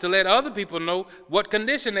garments to let other people know what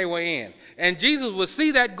condition they were in. And Jesus would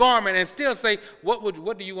see that garment and still say,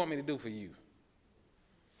 what do you want me to do for you?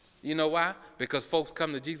 You know why? Because folks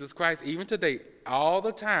come to Jesus Christ even today all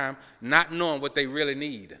the time not knowing what they really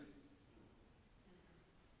need.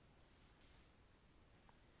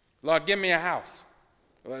 Lord, give me a house.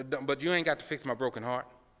 But you ain't got to fix my broken heart.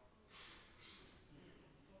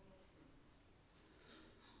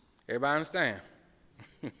 Everybody understand?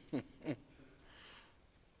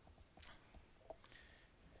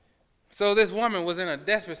 So this woman was in a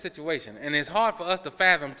desperate situation, and it's hard for us to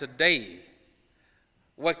fathom today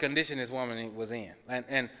what condition this woman was in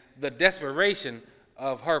and the desperation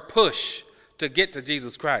of her push to get to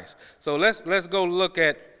Jesus Christ. So let's go look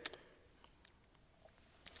at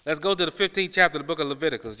Let's go to the 15th chapter of the book of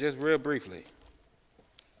Leviticus, just real briefly.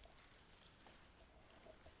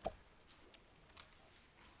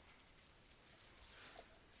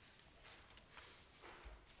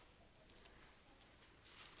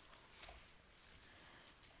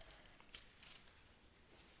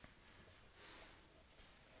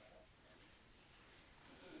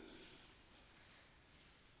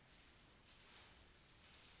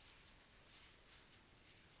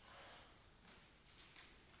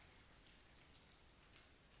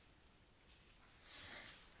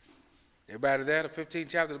 Everybody there, the 15th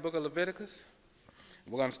chapter of the book of Leviticus?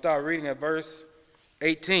 We're going to start reading at verse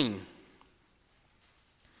 18. It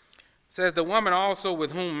says, "The woman also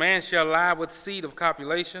with whom man shall lie with seed of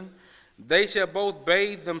copulation, they shall both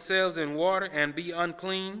bathe themselves in water and be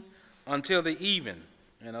unclean until the even."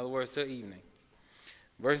 In other words, till evening.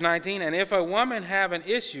 Verse 19, "And if a woman have an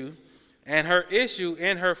issue, and her issue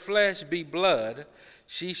in her flesh be blood,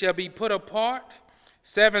 she shall be put apart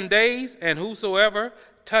 7 days, and whosoever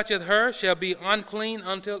toucheth her shall be unclean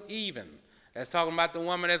until even." That's talking about the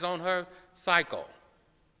woman that's on her cycle.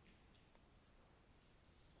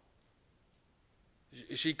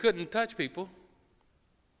 She couldn't touch people.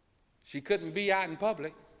 She couldn't be out in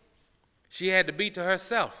public. She had to be to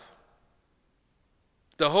herself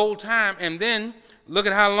the whole time. And then look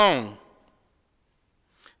at how long.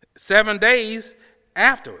 7 days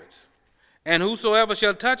afterwards. "And whosoever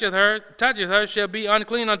shall toucheth her shall be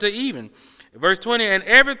unclean unto even." Verse 20, "And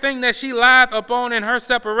everything that she lieth upon in her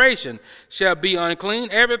separation shall be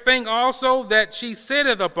unclean. Everything also that she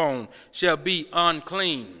sitteth upon shall be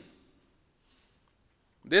unclean."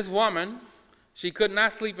 This woman, she could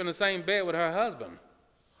not sleep in the same bed with her husband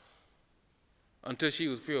until she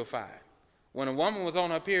was purified. When a woman was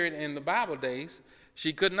on her period in the Bible days,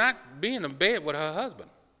 she could not be in a bed with her husband.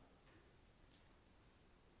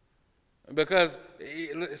 Because, they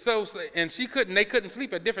couldn't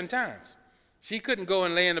sleep at different times. She couldn't go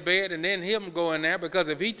and lay in the bed and then him go in there, because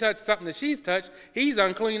if he touched something that she's touched, he's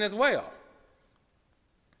unclean as well.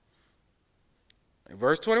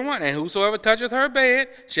 Verse 21, "And whosoever toucheth her bed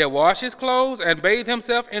shall wash his clothes and bathe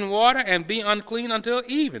himself in water and be unclean until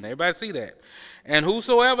even." Everybody see that? "And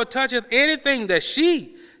whosoever toucheth anything that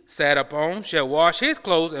she sat upon shall wash his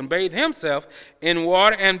clothes and bathe himself in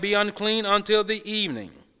water and be unclean until the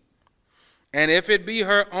evening. And if it be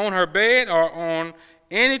her on her bed or on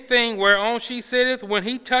anything whereon she sitteth, when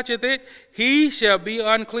he toucheth it, he shall be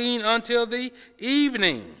unclean until the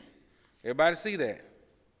evening. Everybody see that?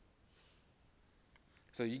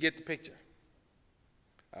 So you get the picture.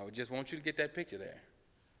 I would just want you to get that picture there.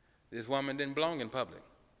 This woman didn't belong in public.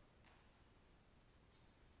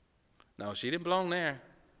 No, she didn't belong there.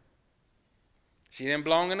 She didn't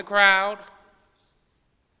belong in the crowd.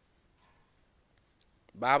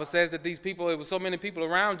 The Bible says that these people, there were so many people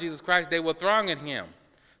around Jesus Christ, they were thronging him.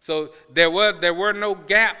 So there were no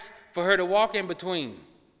gaps for her to walk in between.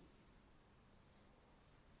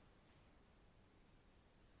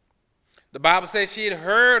 The Bible says she had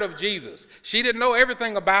heard of Jesus. She didn't know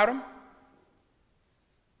everything about him.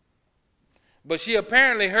 But she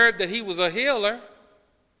apparently heard that he was a healer.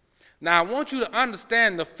 Now, I want you to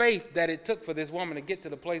understand the faith that it took for this woman to get to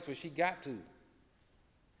the place where she got to.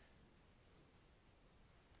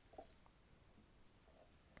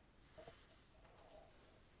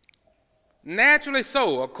 Naturally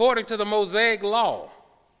so, according to the Mosaic law.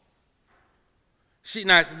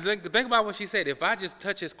 Now, think about what she said. If I just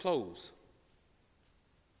touch his clothes.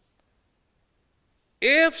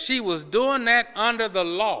 If she was doing that under the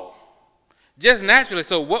law, just naturally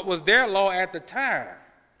so, what was their law at the time?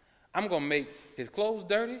 I'm going to make his clothes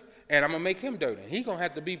dirty, and I'm going to make him dirty. He's going to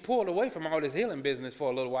have to be pulled away from all this healing business for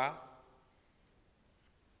a little while.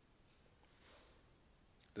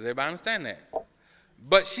 Does everybody understand that?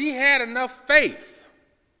 But she had enough faith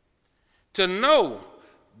to know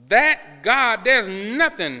that God, there's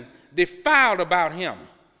nothing defiled about him.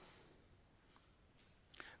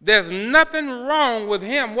 There's nothing wrong with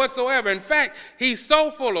him whatsoever. In fact, he's so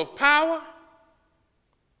full of power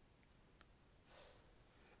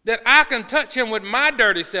that I can touch him with my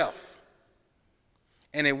dirty self,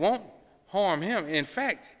 and it won't harm him. In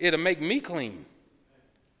fact, it'll make me clean.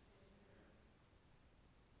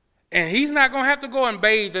 And he's not going to have to go and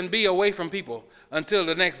bathe and be away from people until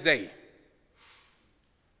the next day.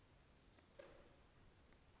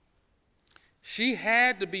 She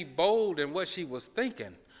had to be bold in what she was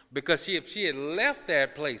thinking, because if she had left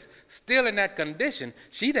that place still in that condition,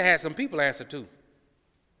 she'd have had some people answer to.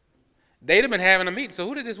 They'd have been having a meeting. So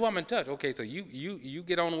who did this woman touch? Okay, so you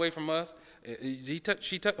get on away from us. She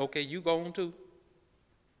touched. Okay, you go on too.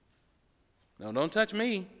 No, don't touch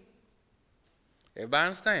me. Everybody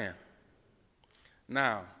understand?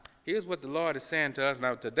 Now, here's what the Lord is saying to us.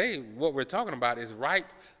 Now, today, what we're talking about is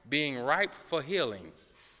being ripe for healing.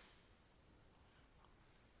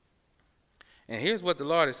 And here's what the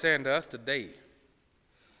Lord is saying to us today.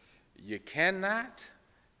 You cannot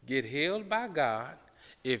get healed by God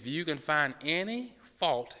if you can find any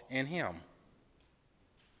fault in him.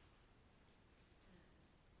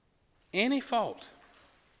 Any fault.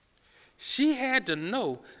 She had to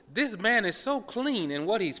know this man is so clean in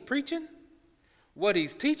what he's preaching, what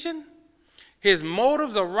he's teaching. His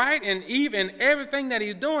motives are right, and even everything that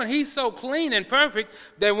he's doing, he's so clean and perfect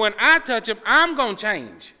that when I touch him, I'm going to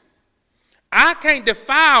change. I can't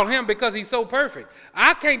defile him because he's so perfect.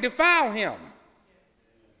 I can't defile him.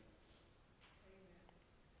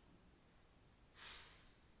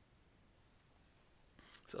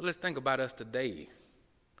 So let's think about us today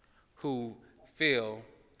who feel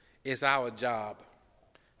it's our job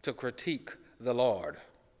to critique the Lord.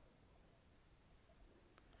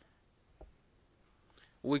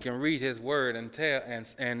 We can read his word and tell,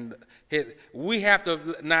 we have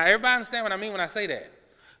to. Now, everybody understand what I mean when I say that?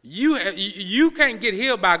 You can't get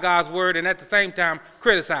healed by God's word and at the same time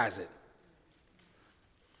criticize it.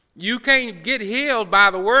 You can't get healed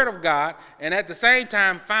by the word of God and at the same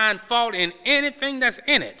time find fault in anything that's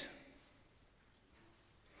in it.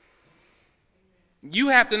 You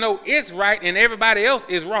have to know it's right and everybody else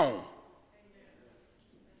is wrong.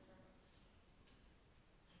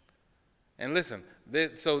 And listen,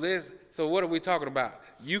 so what are we talking about?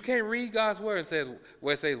 You can't read God's word and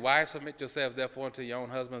where it says, wives, submit yourselves therefore unto your own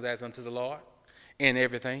husbands as unto the Lord in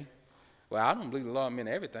everything. Well, I don't believe the Lord meant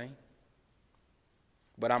everything.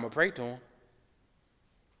 But I'm going to pray to him.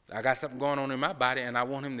 I got something going on in my body and I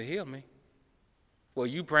want him to heal me. Well,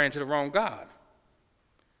 you praying to the wrong God.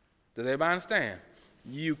 Does everybody understand?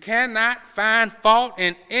 You cannot find fault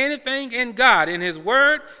in anything in God, in his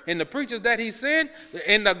word, in the preachers that he sent,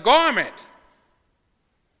 in the garment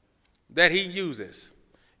that he uses.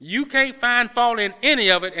 You can't find fault in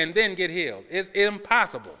any of it and then get healed. It's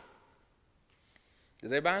impossible.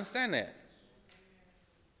 Does everybody understand that?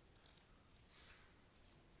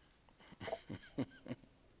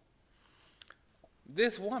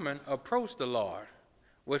 This woman approached the Lord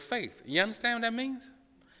with faith. You understand what that means?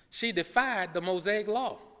 She defied the Mosaic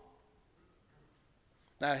law.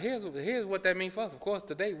 Now, here's what that means for us. Of course,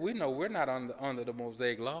 today we know we're not under the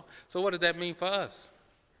Mosaic law. So what does that mean for us?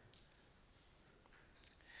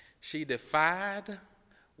 She defied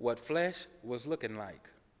what flesh was looking like.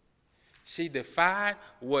 She defied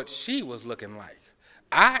what she was looking like.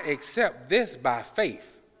 I accept this by faith.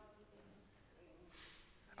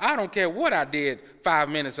 I don't care what I did 5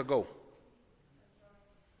 minutes ago.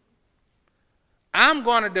 I'm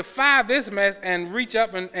going to defy this mess and reach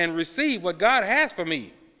up and receive what God has for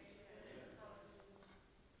me.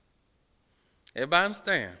 Everybody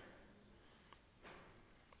understand?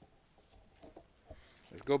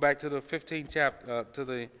 Let's go back to the 15th chapter, to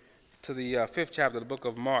the 5th chapter of the book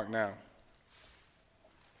of Mark now.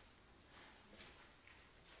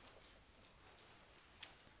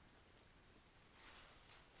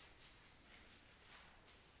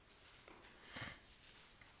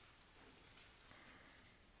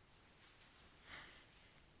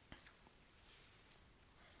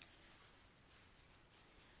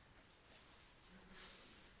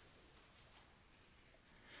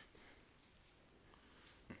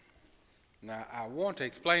 Now, I want to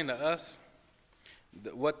explain to us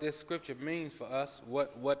what this scripture means for us,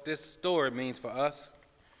 what this story means for us.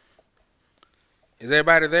 Is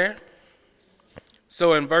everybody there?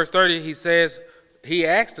 So in verse 30, he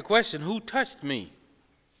asked the question, who touched me?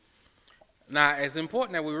 Now, it's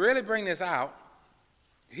important that we really bring this out.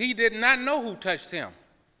 He did not know who touched him.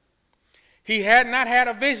 He had not had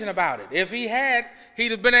a vision about it. If he had,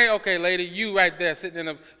 he'd have been okay, lady, you right there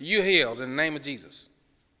sitting you healed in the name of Jesus.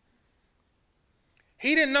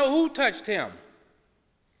 He didn't know who touched him.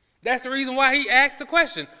 That's the reason why he asked the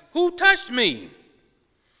question, who touched me?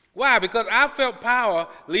 Why? Because I felt power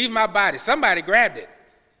leave my body. Somebody grabbed it.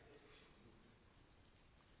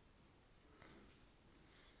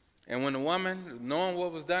 And when the woman, knowing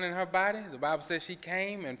what was done in her body, the Bible says she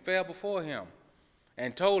came and fell before him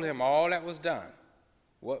and told him all that was done,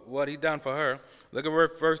 what he done for her. Look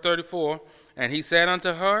at verse 34. And he said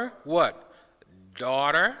unto her, what?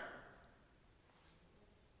 Daughter,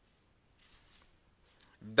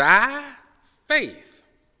 thy faith,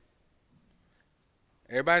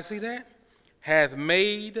 everybody see that? Hath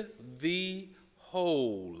made thee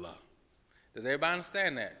whole. Does everybody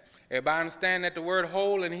understand that? Everybody understand that the word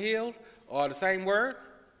whole and healed are the same word?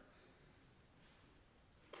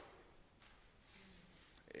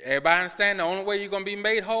 Everybody understand the only way you're going to be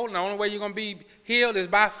made whole and the only way you're going to be healed is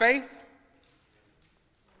by faith?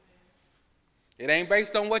 It ain't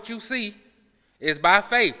based on what you see. It's by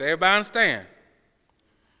faith. Everybody understand?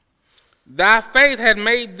 Thy faith had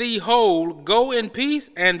made thee whole. Go in peace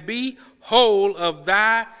and be whole of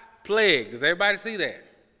thy plague. Does everybody see that?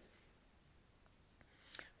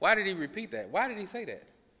 Why did he repeat that? Why did he say that?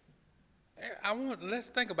 Let's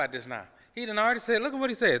think about this now. He done already said, look at what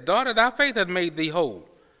he says. Daughter, thy faith had made thee whole.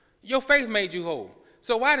 Your faith made you whole.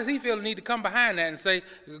 So why does he feel the need to come behind that and say,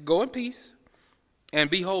 go in peace and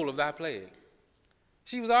be whole of thy plague?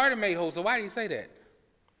 She was already made whole, so why did he say that?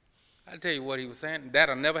 I'll tell you what he was saying.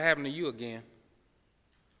 That'll never happen to you again.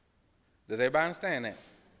 Does everybody understand that?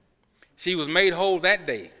 She was made whole that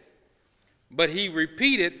day. But he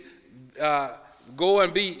repeated, go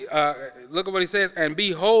and be, look at what he says, and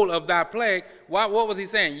be whole of thy plague. What was he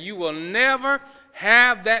saying? You will never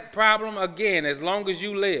have that problem again as long as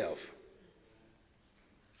you live.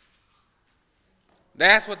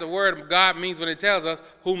 That's what the word of God means when it tells us,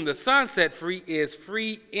 whom the Son set free is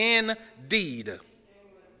free indeed.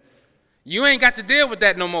 You ain't got to deal with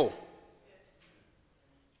that no more.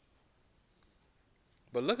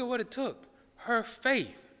 But look at what it took. Her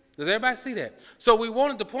faith. Does everybody see that? So we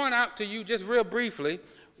wanted to point out to you just real briefly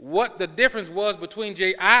what the difference was between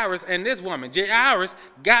Jairus and this woman. Jairus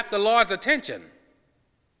got the Lord's attention.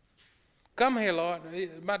 Come here, Lord.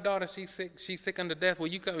 My daughter, she's sick unto death.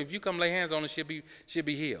 Well, if you come lay hands on her, she'll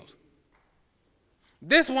be healed.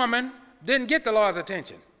 This woman didn't get the Lord's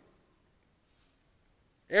attention.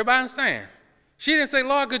 Everybody understand? She didn't say,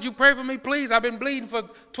 Lord, could you pray for me, please? I've been bleeding for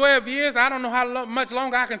 12 years. I don't know how much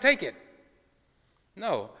longer I can take it.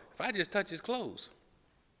 No, if I just touch his clothes.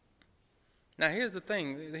 Now, here's the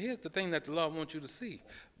thing. Here's the thing that the Lord wants you to see.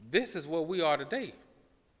 This is where we are today.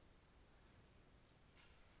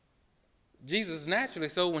 Jesus naturally,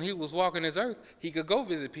 so when he was walking this earth, he could go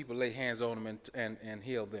visit people, lay hands on them, and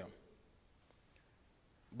heal them.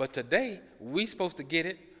 But today, we're supposed to get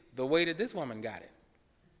it the way that this woman got it.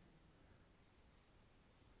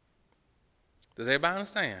 Does everybody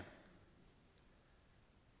understand?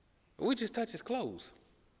 We just touch his clothes.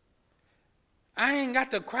 I ain't got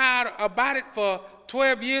to cry about it for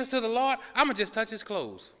 12 years to the Lord, I'm going to just touch his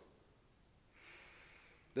clothes.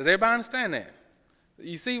 Does everybody understand that?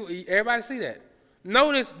 You see, everybody see that?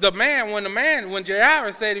 Notice when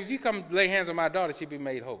Jairus said, if you come lay hands on my daughter, she'll be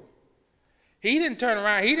made whole. He didn't turn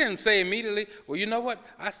around. He didn't say immediately, well, you know what?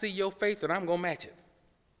 I see your faith and I'm going to match it.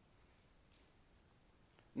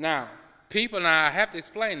 Now, I have to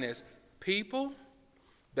explain this. People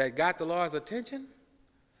that got the Lord's attention,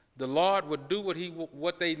 the Lord would do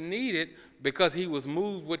what they needed because he was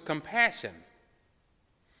moved with compassion.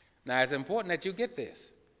 Now, it's important that you get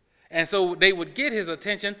this. And so they would get his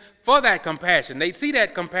attention for that compassion. They'd see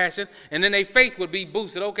that compassion, and then their faith would be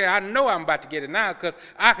boosted. Okay, I know I'm about to get it now because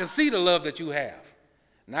I can see the love that you have.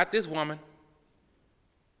 Not this woman.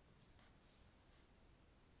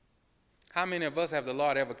 How many of us have the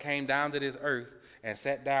Lord ever came down to this earth and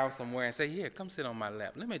sat down somewhere and say, here, come sit on my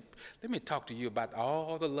lap. Let me talk to you about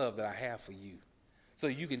all the love that I have for you so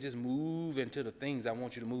you can just move into the things I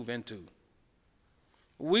want you to move into.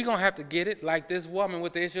 We're going to have to get it like this woman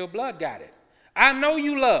with the issue of blood got it. I know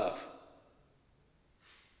you love.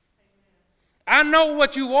 I know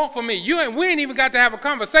what you want from me. We ain't even got to have a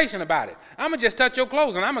conversation about it. I'm going to just touch your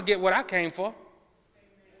clothes and I'm going to get what I came for.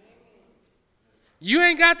 You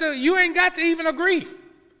ain't got to even agree.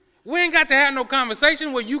 We ain't got to have no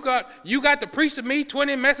conversation where you got to preach to me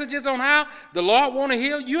 20 messages on how the Lord want to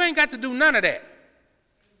heal. You ain't got to do none of that.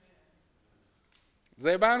 Does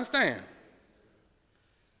everybody understand?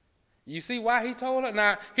 You see why he told her?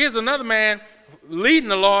 Now, here's another man leading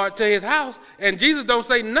the Lord to his house, and Jesus don't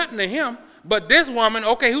say nothing to him. But this woman,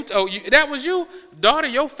 okay, who told you? That was you? Daughter,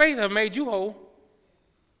 your faith have made you whole.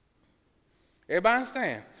 Everybody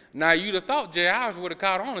understand? Now, you'd have thought Jairus would have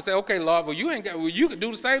caught on and said, okay, Lord, you could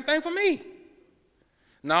do the same thing for me.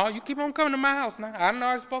 No, you keep on coming to my house now. I done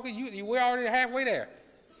already spoken. We're already halfway there.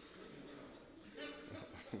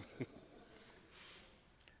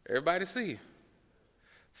 Everybody see.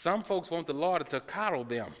 Some folks want the Lord to coddle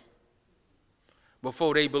them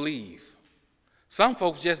before they believe. Some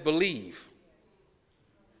folks just believe.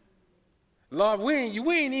 Lord, you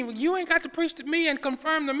ain't got to preach to me and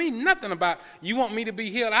confirm to me nothing about you want me to be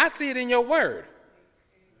healed. I see it in your word.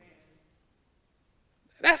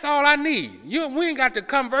 That's all I need. We ain't got to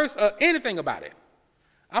converse or anything about it.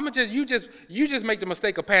 You just make the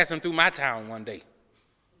mistake of passing through my town one day.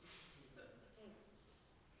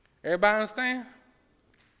 Everybody understand?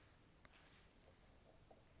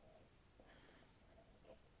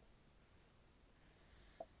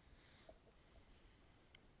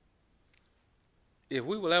 If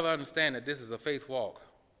we will ever understand that this is a faith walk,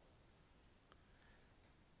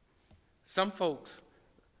 some folks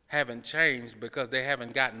haven't changed because they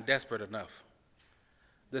haven't gotten desperate enough.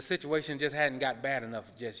 The situation just hadn't got bad enough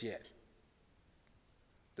just yet.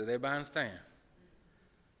 Does everybody understand?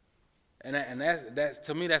 And that's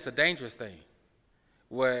to me, that's a dangerous thing,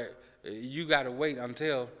 where you got to wait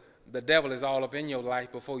until the devil is all up in your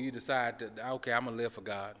life before you decide to, okay, I'm going to live for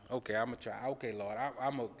God. Okay, I'm going to try. Okay, Lord,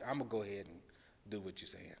 I'm going to go ahead and do what you're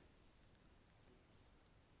saying.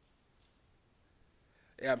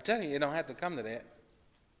 Yeah, I'm telling you, it don't have to come to that.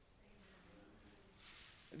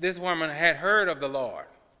 This woman had heard of the Lord.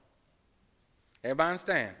 Everybody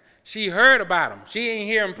understand? She heard about him. She ain't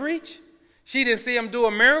hear him preach. She didn't see him do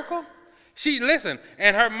a miracle. Listen,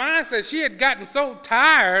 and her mind said she had gotten so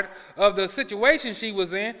tired of the situation she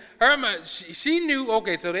was in. She knew,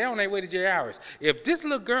 okay, so they're on their way to Jairus. If this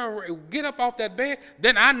little girl get up off that bed,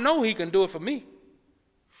 then I know he can do it for me.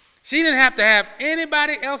 She didn't have to have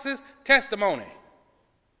anybody else's testimony.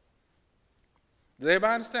 Does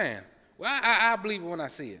everybody understand? Well, I believe it when I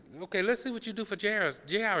see it. Okay, let's see what you do for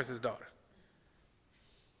Jairus' daughter.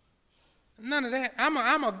 None of that. I'm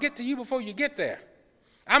going to get to you before you get there.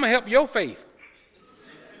 I'm going to help your faith.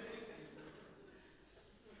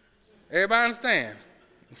 Everybody understand?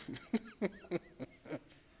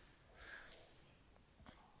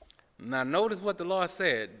 Now notice what the Lord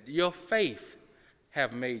said. Your faith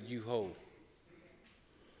have made you whole.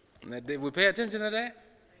 Now, did we pay attention to that?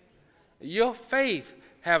 Your faith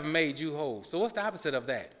have made you whole. So what's the opposite of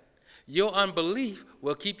that? Your unbelief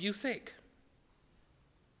will keep you sick.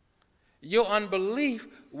 Your unbelief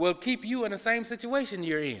will keep you in the same situation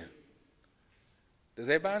you're in. Does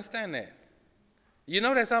everybody understand that? You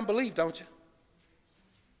know that's unbelief, don't you?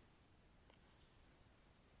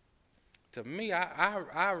 To me,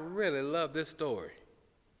 I really love this story.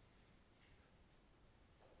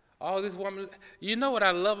 All this woman, you know what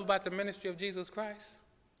I love about the ministry of Jesus Christ?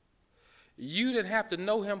 You didn't have to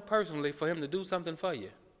know him personally for him to do something for you.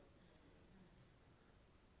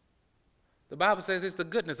 The Bible says it's the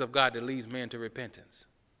goodness of God that leads men to repentance.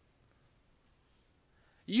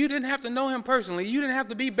 You didn't have to know him personally. You didn't have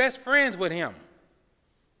to be best friends with him.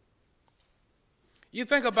 You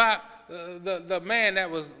think about the man that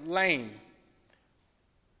was lame,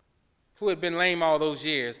 who had been lame all those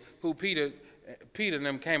years, who Peter and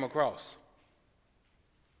them came across.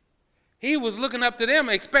 He was looking up to them,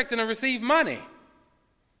 expecting to receive money.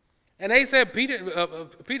 And they said,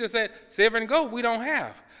 Peter said, silver and gold we don't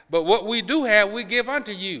have. But what we do have, we give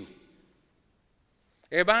unto you.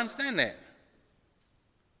 Everybody understand that?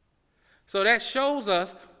 So that shows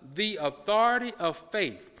us the authority of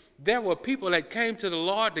faith. There were people that came to the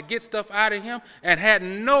Lord to get stuff out of him and had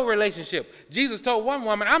no relationship. Jesus told one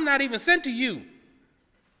woman, I'm not even sent to you.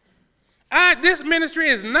 This ministry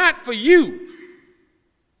is not for you.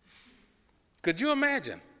 Could you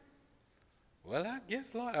imagine? Well, I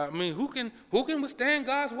guess, Lord, I mean, who can withstand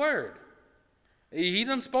God's word? He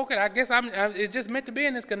done spoke it. I guess it's just meant to be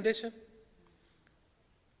in this condition.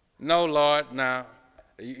 No, Lord, now,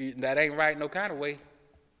 that ain't right no kind of way.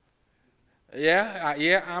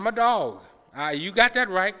 Yeah, I'm a dog. You got that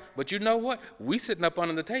right, but you know what? We sitting up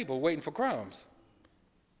under the table waiting for crumbs.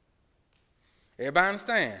 Everybody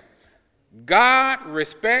understand? God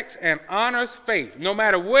respects and honors faith, no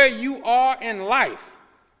matter where you are in life.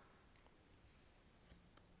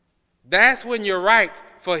 That's when you're ripe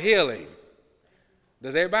for healing.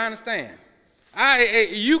 Does everybody understand?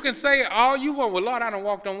 You can say all you want. Well, Lord, I done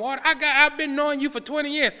walked on water. I've been knowing you for 20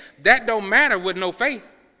 years. That don't matter with no faith.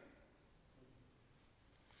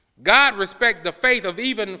 God respects the faith of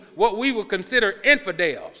even what we would consider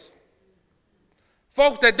infidels.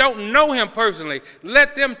 Folks that don't know him personally,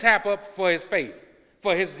 let them tap up for his faith,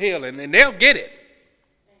 for his healing, and they'll get it.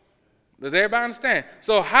 Does everybody understand?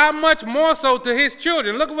 So how much more so to his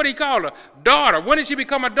children? Look at what he called her, daughter. When did she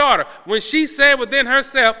become a daughter? When she said within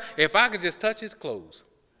herself, if I could just touch his clothes.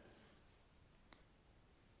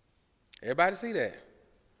 Everybody see that?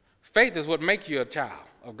 Faith is what makes you a child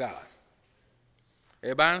of God.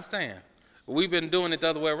 Everybody understand? We've been doing it the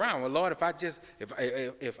other way around. Well, Lord, if I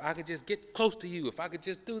could just get close to you, if I could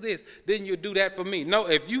just do this, then you'll do that for me. No,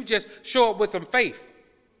 if you just show up with some faith,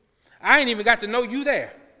 I ain't even got to know you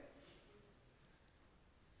there.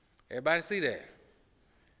 Everybody see that?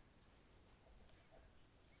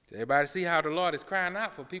 Everybody see how the Lord is crying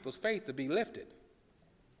out for people's faith to be lifted?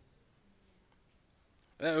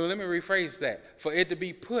 Let me rephrase that. For it to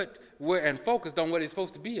be put where and focused on what it's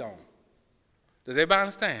supposed to be on. Does everybody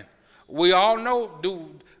understand? We all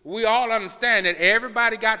understand that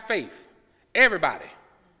everybody got faith. Everybody.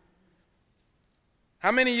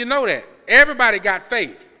 How many of you know that? Everybody got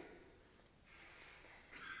faith.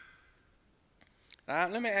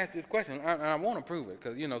 Let me ask this question. I want to prove it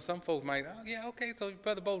because, some folks might, oh, yeah, okay, so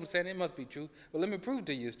Brother Bolden said it must be true. Well, let me prove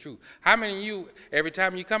to you it's true. How many of you, every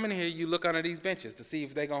time you come in here, you look under these benches to see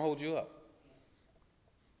if they're going to hold you up?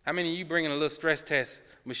 How many of you bringing a little stress test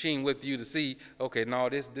machine with you to see, okay, no,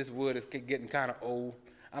 this wood is getting kind of old.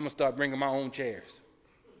 I'm going to start bringing my own chairs.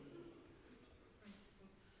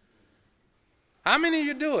 How many of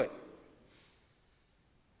you do it?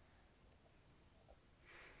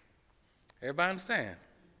 Everybody understand?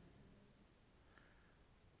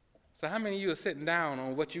 So how many of you are sitting down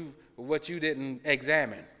on what you didn't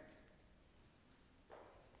examine?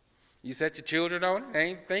 You set your children on it,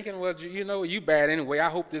 ain't thinking, well, you bad anyway. I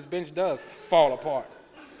hope this bench does fall apart.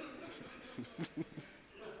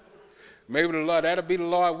 Maybe that'll be the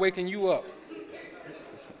Lord waking you up.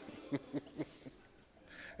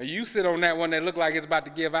 And you sit on that one that look like it's about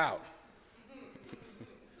to give out.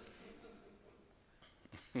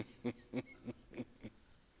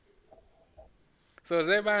 So does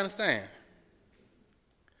everybody understand?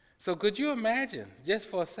 So could you imagine, just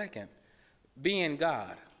for a second, being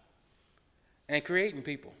God and creating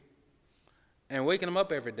people and waking them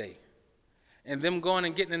up every day and them going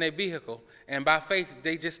and getting in their vehicle and by faith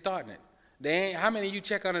they just starting it? How many of you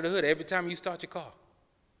check under the hood every time you start your car?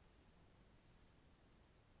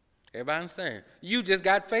 Everybody understand? You just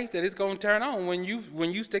got faith that it's going to turn on when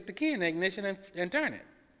you stick the key in the ignition and turn it.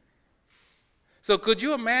 So could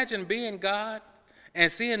you imagine being God and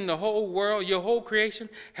seeing the whole world, your whole creation,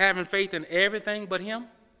 having faith in everything but him?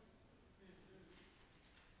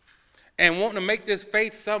 And wanting to make this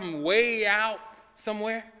faith something way out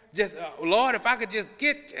somewhere? Just, Lord, if I could just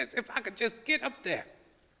get up there.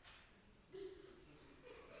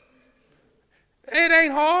 It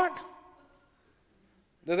ain't hard.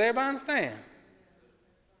 Does everybody understand?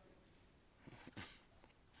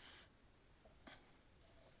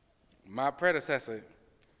 My predecessor,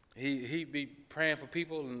 he'd be praying for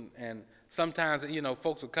people, and sometimes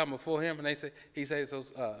folks would come before him, and he said,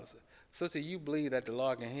 Sister, you believe that the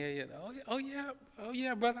Lord can heal you? Oh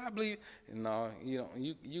yeah, brother, I believe. No, you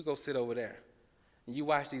don't. You go sit over there. You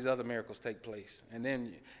watch these other miracles take place, and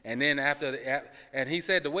then after, and he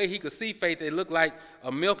said the way he could see faith, it looked like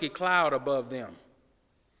a milky cloud above them.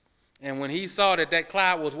 And when he saw that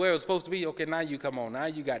cloud was where it was supposed to be, okay, now you come on, now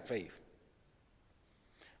you got faith.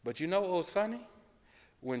 But you know what was funny?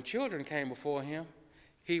 When children came before him,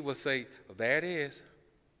 he would say, well, there it is.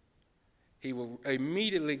 He would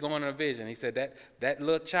immediately go into a vision. He said that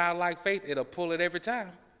little childlike faith, it'll pull it every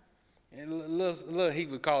time. And he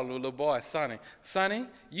would call the little boy Sonny. Sonny,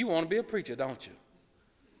 you want to be a preacher, don't you?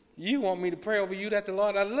 You want me to pray over you that the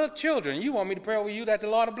Lord, little children, you want me to pray over you that the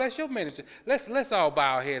Lord will bless your ministry. Let's all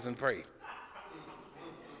bow our heads and pray.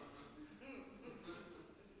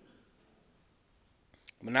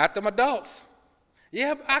 But not them adults.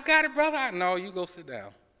 Yeah, I got it, brother. No, you go sit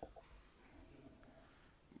down.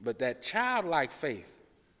 But that childlike faith,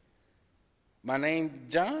 my name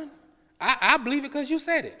John, I believe it because you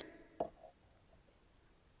said it.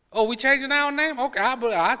 Oh, we changing our name? Okay,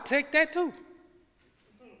 I'll take that too.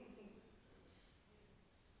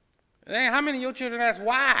 Hey, how many of your children ask,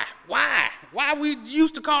 why? Why we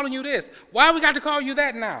used to calling you this? Why we got to call you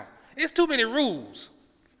that now? It's too many rules.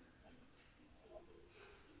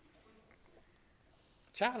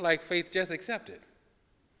 Childlike faith just accept it.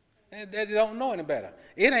 They don't know any better.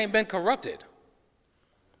 It ain't been corrupted.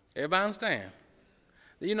 Everybody understand?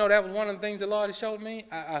 You know, that was one of the things the Lord showed me.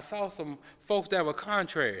 I saw some folks that were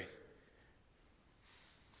contrary.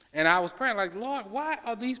 And I was praying like, Lord, why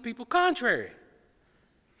are these people contrary?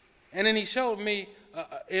 And then he showed me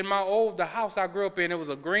in the house I grew up in, there was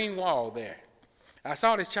a green wall there. I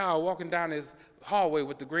saw this child walking down this hallway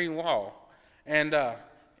with the green wall. And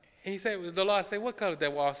he said, the Lord said, what color is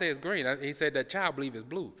that wall? I said, it's green. He said, that child believe it's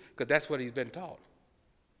blue, because that's what he's been taught.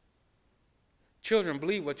 Children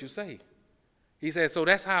believe what you say. He said, so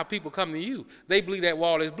that's how people come to you. They believe that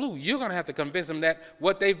wall is blue. You're going to have to convince them that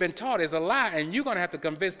what they've been taught is a lie, and you're going to have to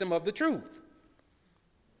convince them of the truth.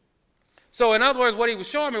 So in other words, what he was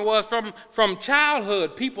showing me was from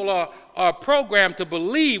childhood, people are programmed to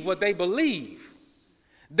believe what they believe.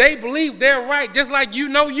 They believe they're right, just like you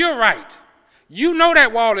know you're right. You know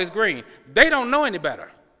that wall is green. They don't know any better,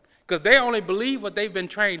 because they only believe what they've been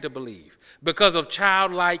trained to believe because of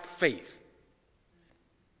childlike faith.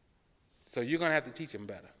 So you're going to have to teach them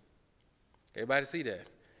better. Everybody see that?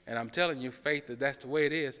 And I'm telling you, faith, that's the way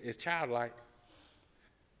it is. It's childlike.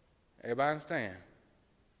 Everybody understand?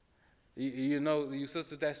 You know, you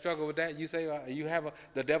sisters that struggle with that, you say you have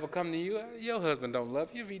the devil come to you, your husband don't love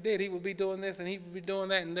you. If he did, he would be doing this and he would be doing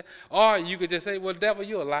that. And that. Or you could just say, well, devil,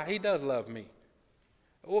 you're a lie. He does love me.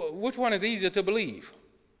 Which one is easier to believe?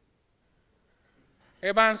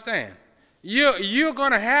 Everybody understand? You're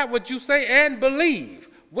going to have what you say and believe.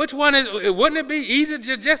 Which one is, wouldn't it be easier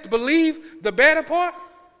to just believe the better part?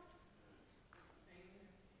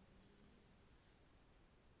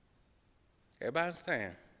 Everybody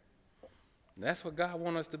understand? That's what God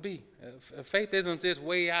wants us to be. Faith isn't just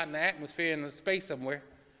way out in the atmosphere in the space somewhere.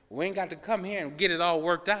 We ain't got to come here and get it all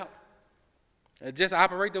worked out. Just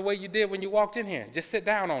operate the way you did when you walked in here. Just sit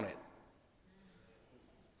down on it.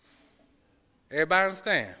 Everybody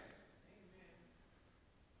understand?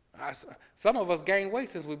 Some of us gained weight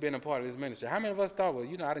since we've been a part of this ministry. How many of us thought, well,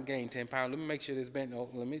 you know, I done gained 10 pounds. Let me make sure this bent. Oh,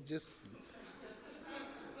 let me just.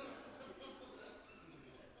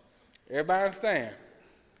 Everybody understand?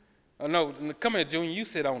 Oh, no, come here, Junior, you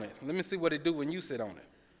sit on it. Let me see what it do when you sit on it.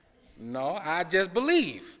 No, I just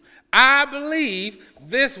believe. I believe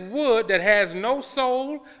this wood that has no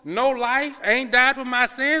soul, no life, ain't died for my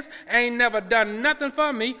sins, ain't never done nothing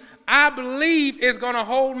for me, I believe it's going to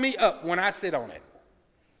hold me up when I sit on it.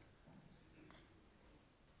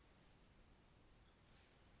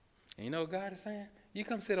 And you know what God is saying? You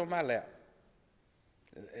come sit on my lap.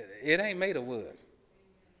 It ain't made of wood.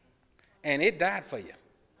 And it died for you.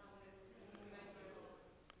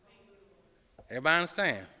 Everybody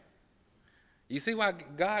understand? You see why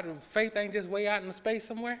faith ain't just way out in space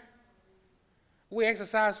somewhere? We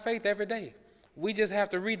exercise faith every day. We just have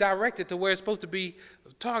to redirect it to where it's supposed to be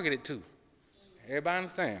targeted to. Everybody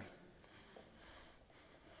understand?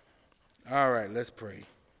 All right, let's pray.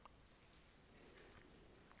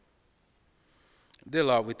 Dear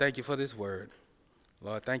Lord, we thank you for this word.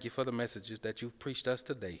 Lord, thank you for the messages that you've preached us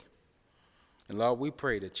today. And Lord, we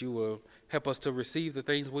pray that you will help us to receive the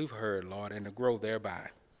things we've heard, Lord, and to grow thereby.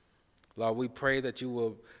 Lord, we pray that you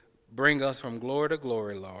will bring us from glory to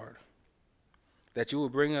glory, Lord. That you will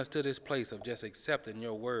bring us to this place of just accepting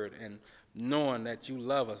your word and knowing that you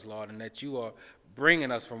love us, Lord, and that you are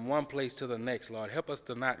bringing us from one place to the next, Lord. Help us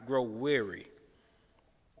to not grow weary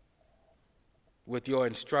with your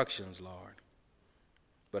instructions, Lord.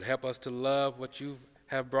 But help us to love what you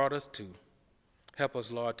have brought us to. Help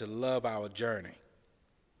us, Lord, to love our journey.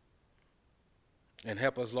 And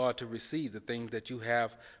help us, Lord, to receive the things that you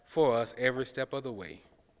have for us every step of the way.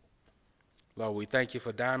 Lord, we thank you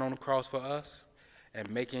for dying on the cross for us and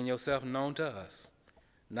making yourself known to us.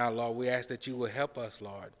 Now, Lord, we ask that you will help us,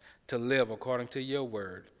 Lord, to live according to your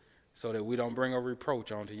word so that we don't bring a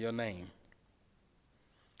reproach onto your name.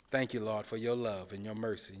 Thank you, Lord, for your love and your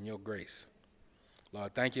mercy and your grace.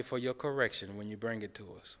 Lord, thank you for your correction when you bring it to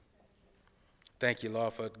us. Thank you,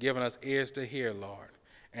 Lord, for giving us ears to hear, Lord,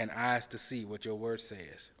 and eyes to see what your word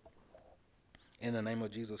says. In the name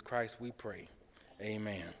of Jesus Christ, we pray.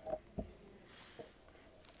 Amen.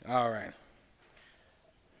 All right.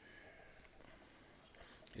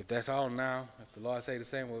 If that's all now, if the Lord say the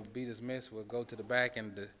same, we'll be dismissed. We'll go to the back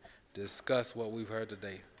and discuss what we've heard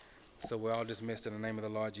today. So we're all dismissed in the name of the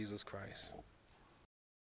Lord Jesus Christ.